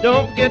light.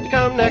 Don't forget to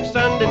come next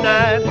Sunday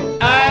night.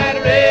 Ida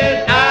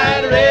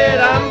Red,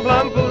 I'm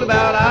plumb fool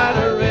about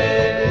Ida Red.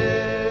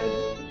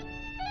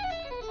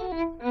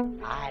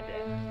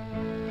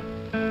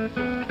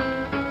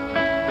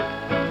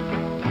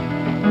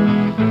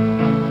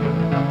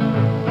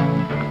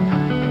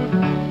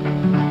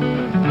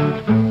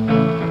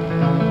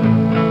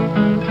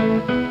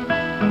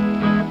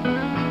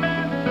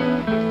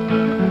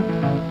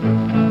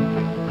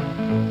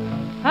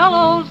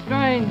 Hello,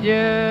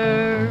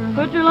 stranger,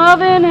 put your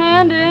loving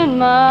hand in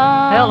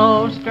mine.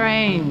 Hello,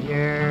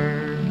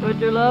 stranger, put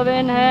your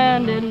loving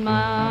hand in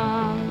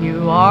mine.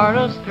 You are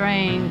a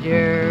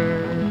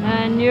stranger,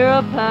 and you're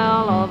a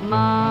pal of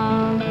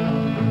mine.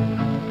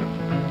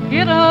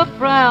 Get up,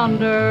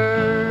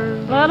 rounder,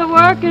 let a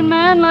working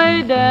man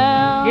lay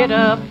down. Get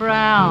up,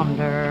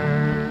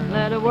 rounder,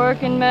 let a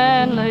working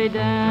man lay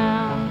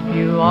down.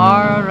 You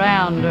are a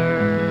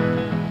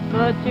rounder,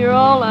 but you're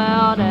all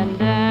out and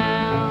down.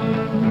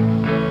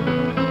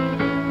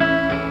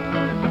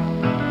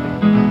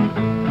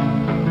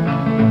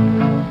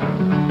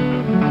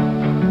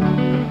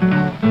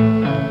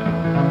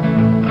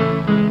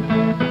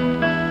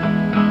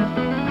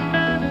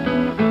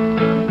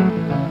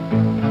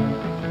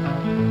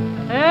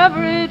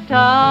 Every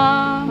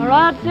time I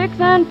ride 6th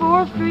and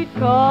 4th Street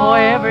car. Oh,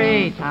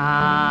 every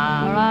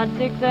time I ride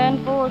 6th and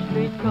 4th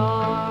Street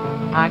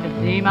car, I can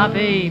see my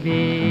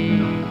baby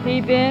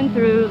peeping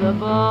through the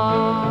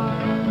bar.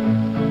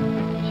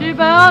 She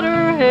bowed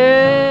her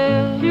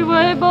head, she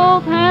waved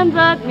both hands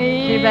at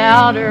me. She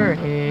bowed her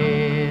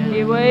head,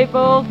 He waved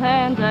both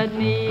hands at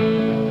me.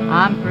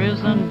 I'm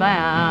prison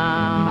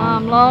bound.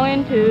 I'm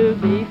longing to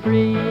be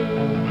free.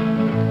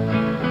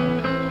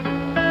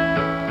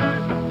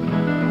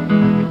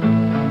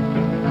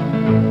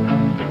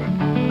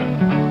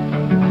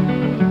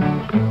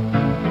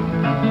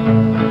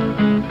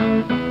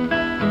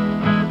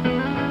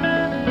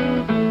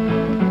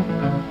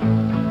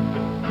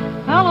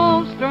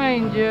 Hello,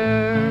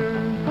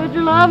 stranger. Put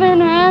your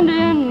loving hand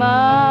in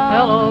mine.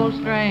 Hello,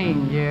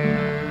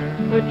 stranger.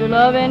 Put your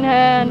loving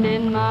hand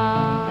in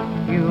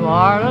mine. You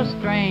are a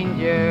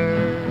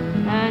stranger.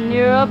 And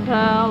you're a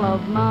pal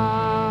of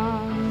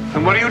mine.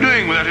 And what are you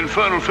doing with that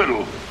infernal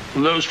fiddle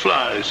and those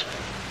flies?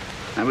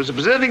 I was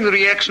observing the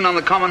reaction on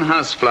the common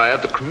housefly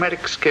at the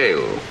chromatic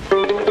scale.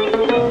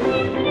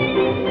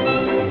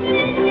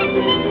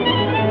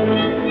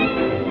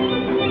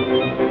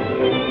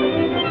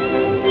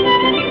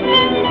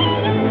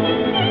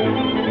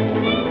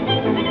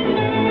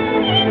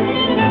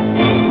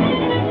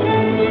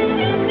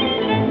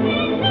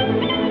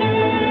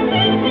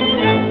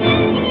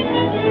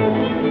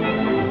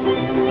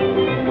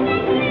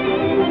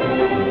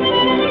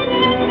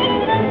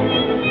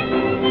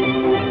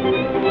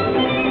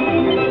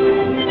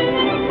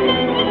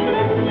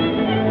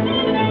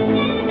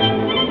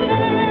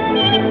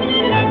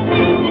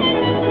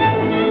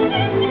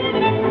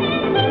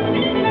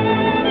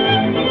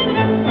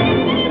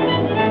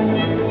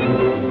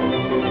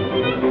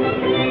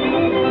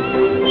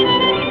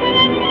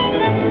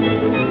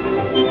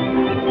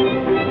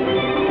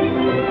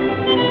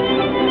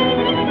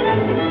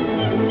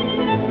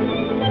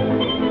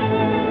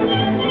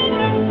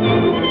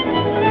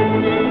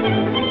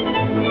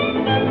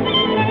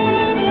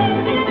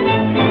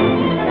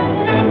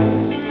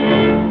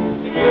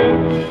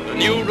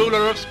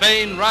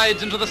 Spain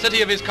rides into the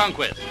city of his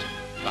conquest.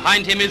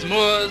 Behind him is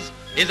Moors,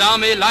 his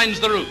army lines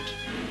the route.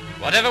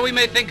 Whatever we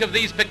may think of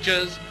these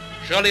pictures,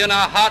 surely in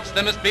our hearts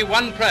there must be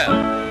one prayer,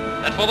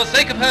 that for the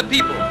sake of her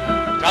people,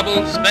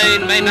 troubled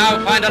Spain may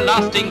now find a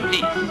lasting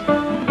peace.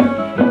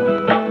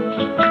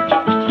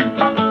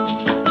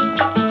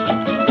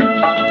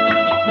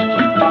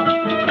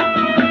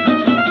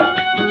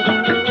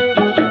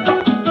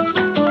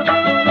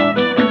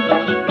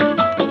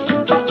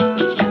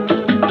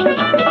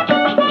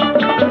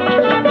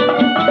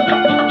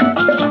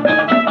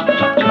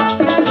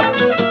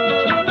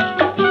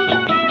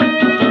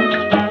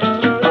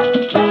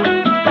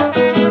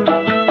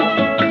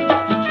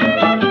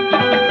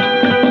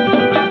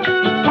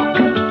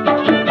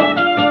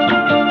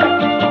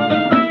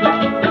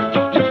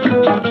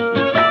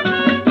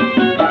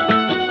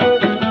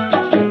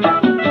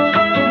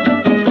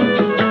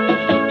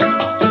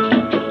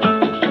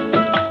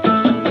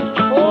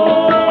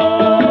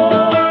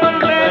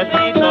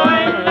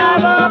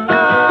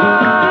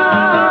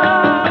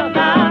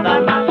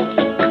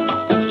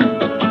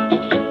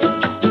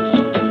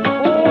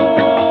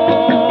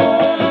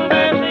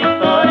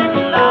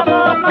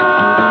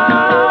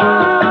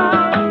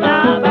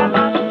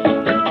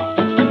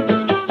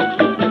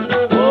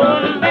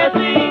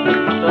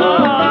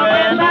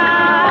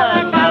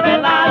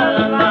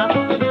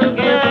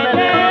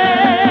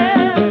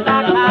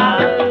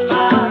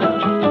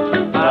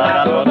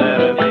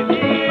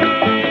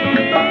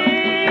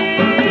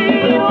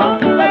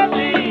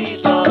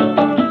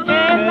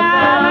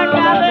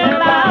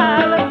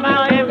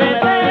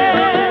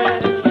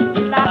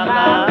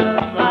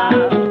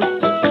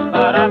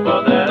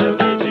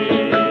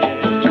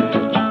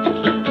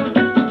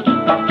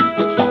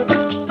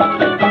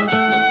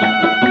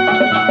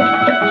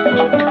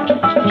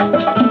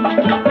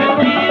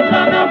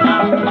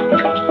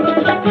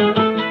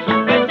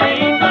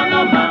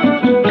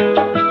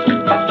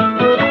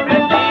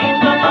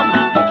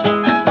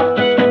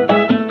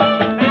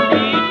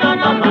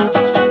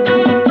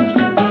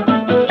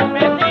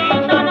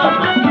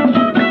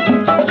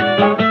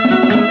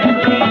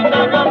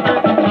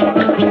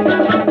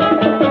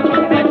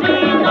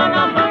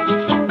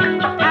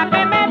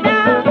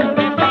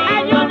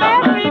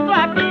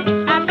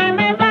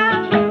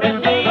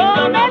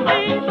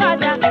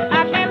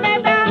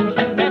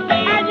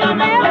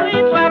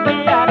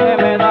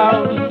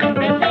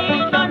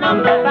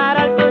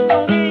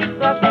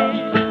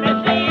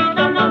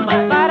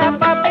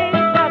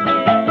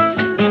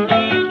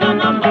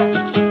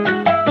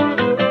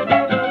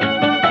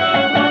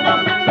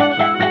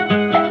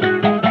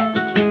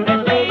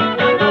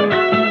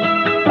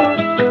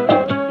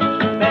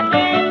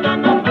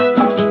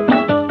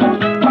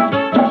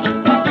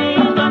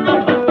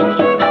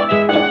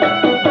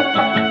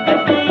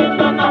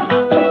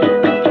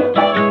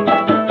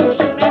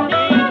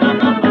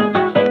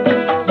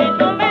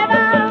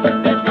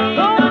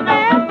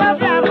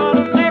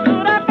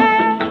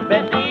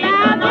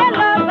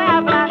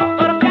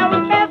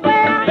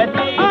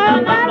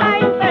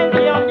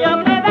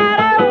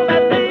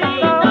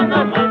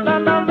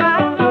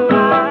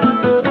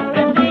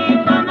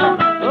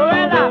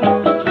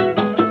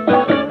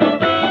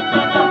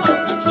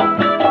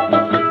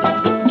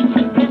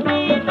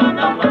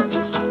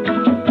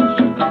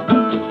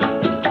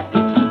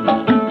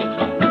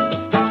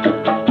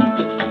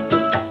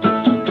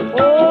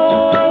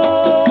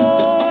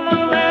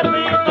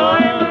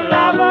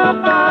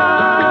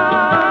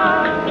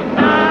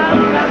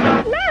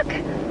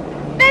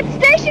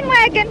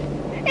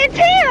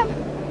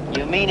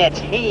 it's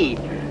he.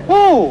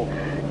 Who?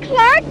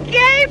 Clark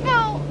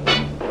Gable!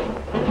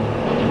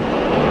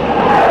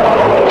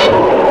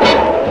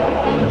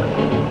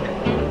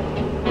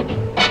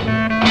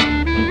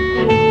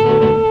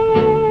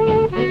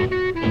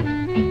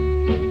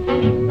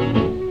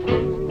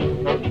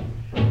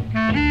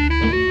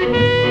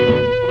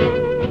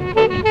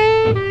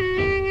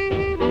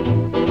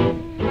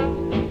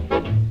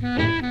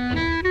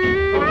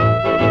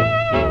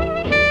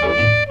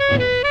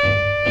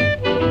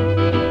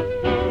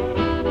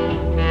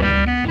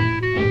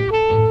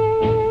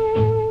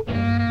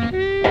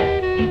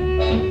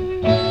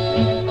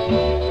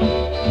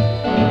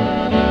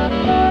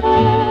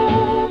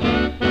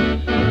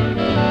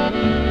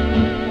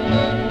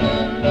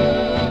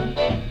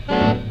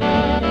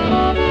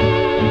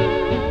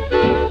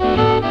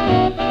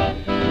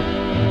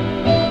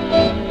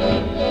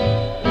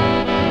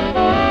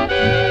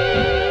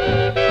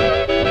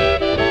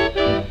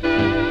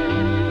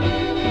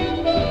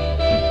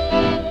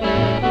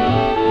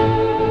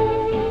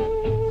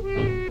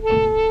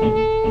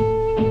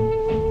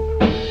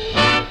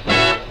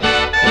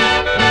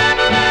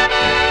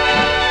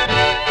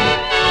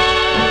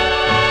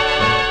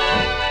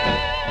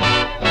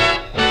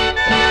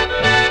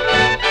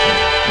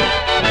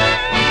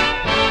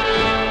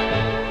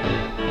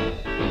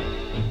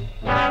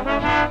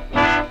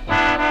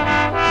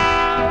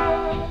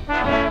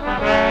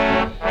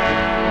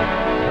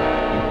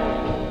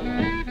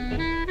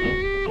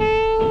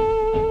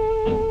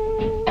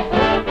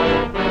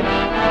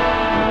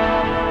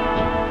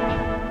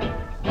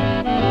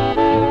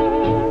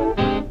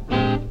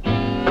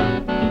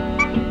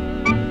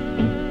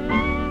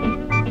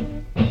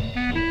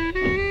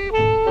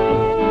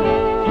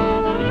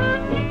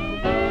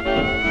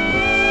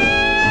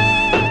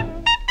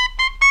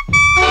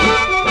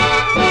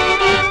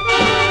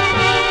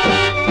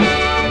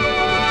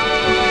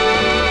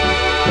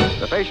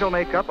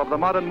 Makeup of the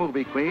modern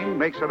movie queen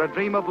makes her a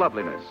dream of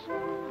loveliness.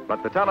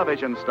 But the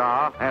television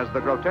star has the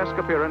grotesque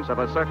appearance of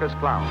a circus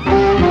clown.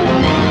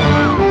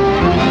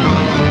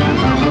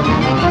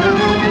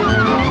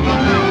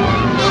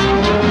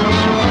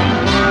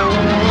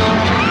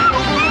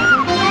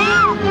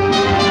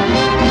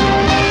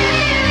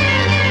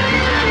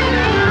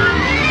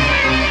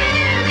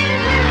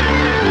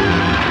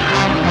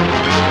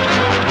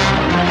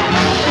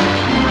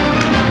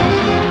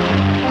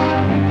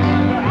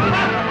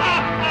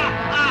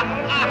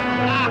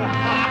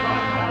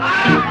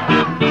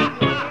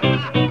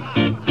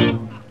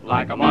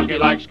 Like a monkey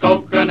likes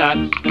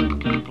coconuts,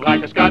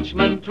 like a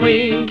Scotchman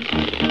tweeds,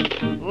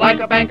 like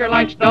a banker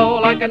likes dough,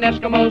 like an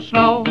Eskimo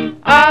snow.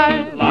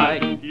 I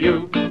like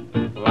you.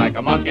 Like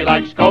a monkey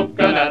likes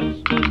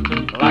coconuts,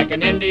 like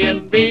an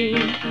Indian bee.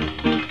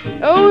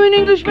 Oh, an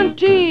Englishman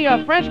tea,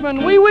 a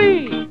Frenchman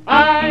wee-wee.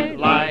 I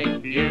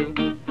like you.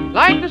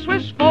 Like the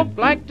Swiss folk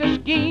like to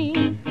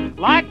ski,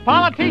 Like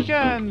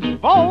politicians,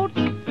 votes.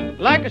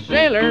 like a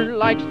sailor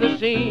likes the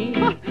sea.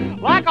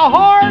 Like a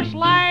horse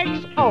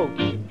likes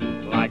oats.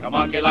 Like a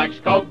monkey likes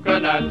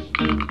coconuts,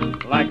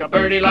 like a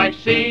birdie likes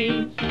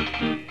seeds,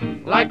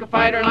 like a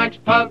fighter likes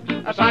pugs,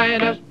 a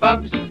scientist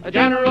bugs, a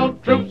general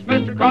troops,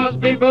 Mr.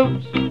 Crosby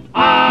boots.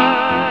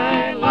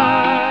 I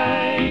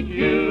like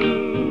you.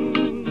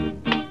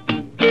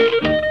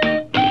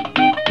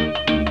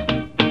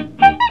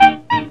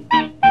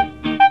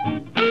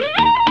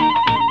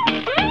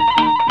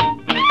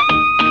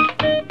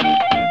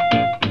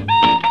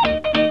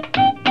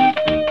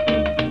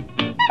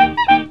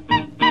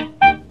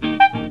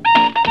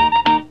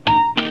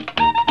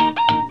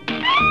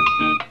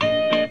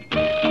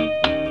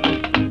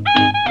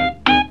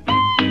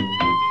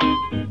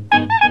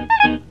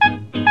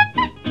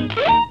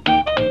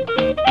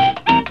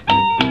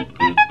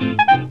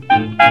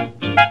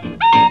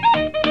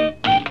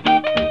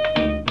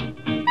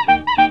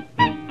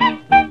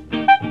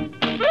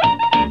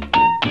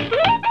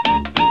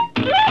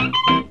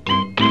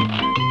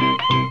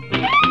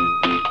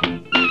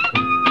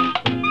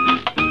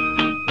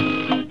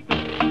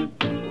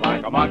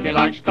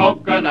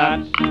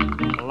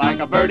 Like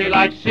a birdie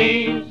likes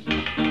seeds,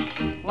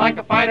 like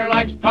a fighter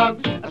likes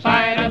pugs, a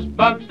scientist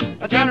bugs,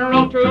 a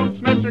general troops,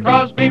 Mr.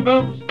 Crosby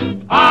boots.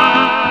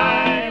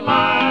 I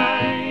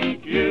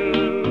like you.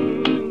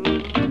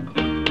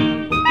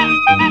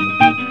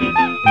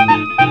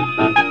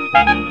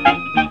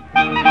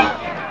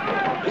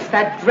 It's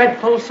that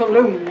dreadful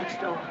saloon next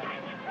door.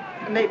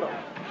 Mabel,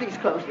 please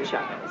close the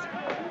shutters.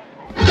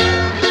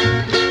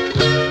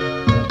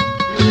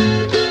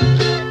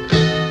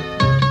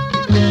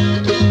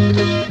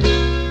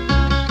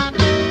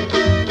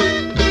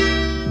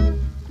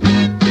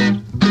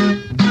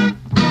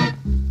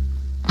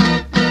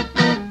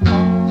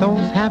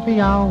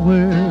 Happy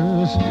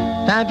hours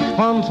that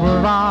once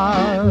were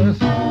ours,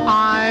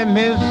 I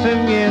miss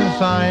him,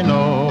 yes I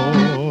know.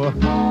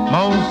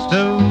 Most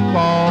of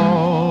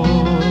all,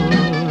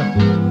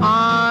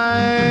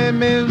 I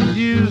miss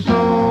you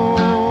so.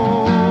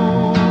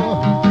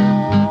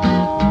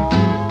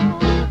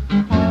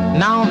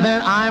 Now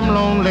that I'm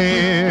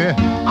lonely,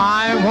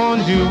 I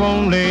want you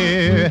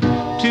only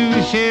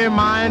to share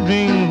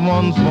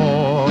once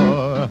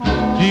more.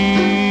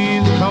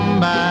 Please come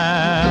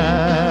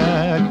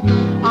back.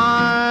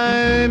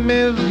 I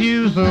miss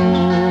you so.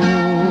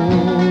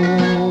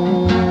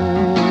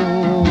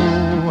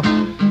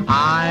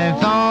 I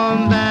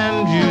thought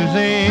that you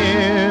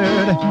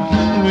said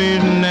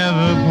we'd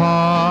never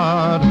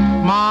part,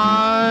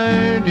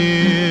 my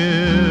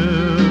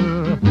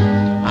dear.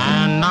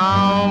 And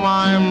now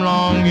I'm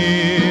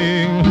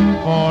longing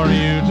for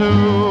you to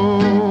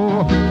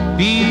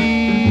be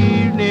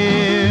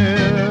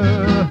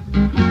near.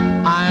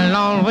 I'll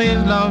always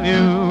love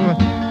you,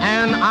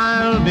 and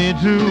I'll be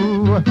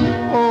true.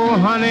 Oh,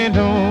 honey,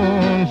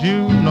 don't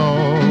you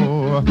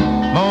know?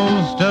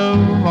 Most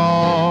of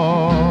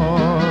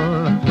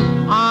all,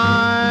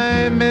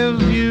 I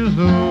miss you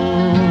so.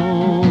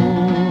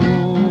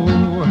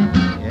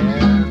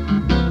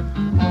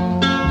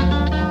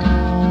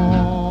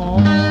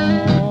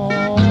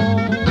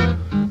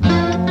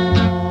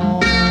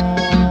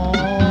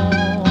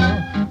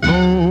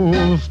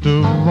 Most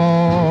of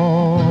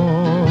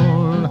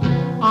all,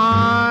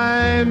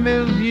 I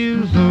miss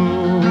you so.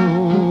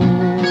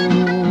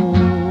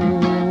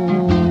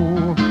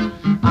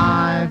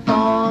 I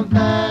thought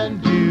that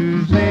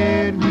you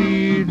said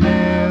we'd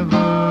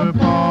never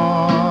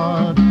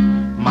part,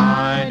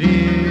 my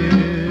dear.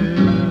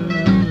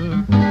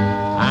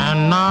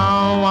 And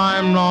now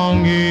I'm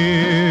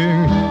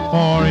longing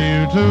for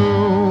you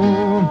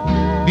to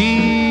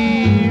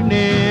be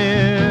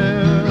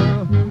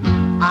near.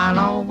 I'll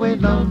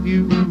always love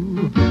you,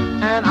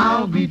 and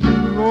I'll be true.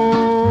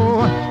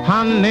 Oh,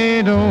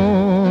 honey,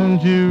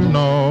 don't you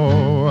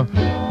know?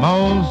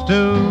 Most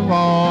of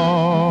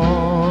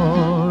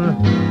all,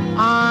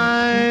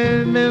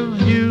 I miss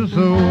you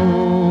so,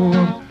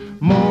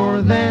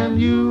 more than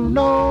you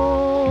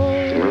know.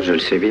 Non, je le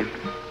sais bien.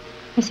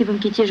 Et si vous me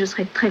quittiez, je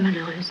serais très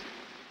malheureuse.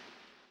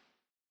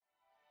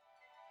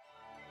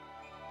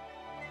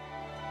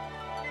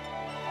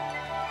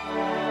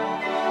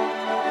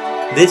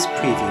 This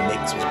preview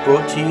mix was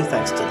brought to you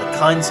thanks to the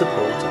kind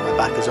support of my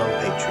backers on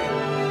Patreon.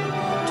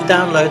 To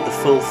download the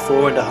full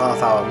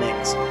 4.5 hour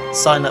mix,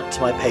 sign up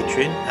to my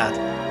Patreon at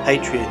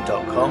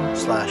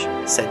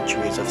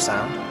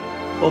patreon.com/centuriesofsound,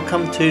 or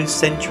come to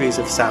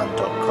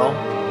centuriesofsound.com,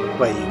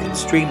 where you can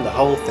stream the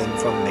whole thing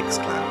from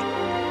Mixcloud.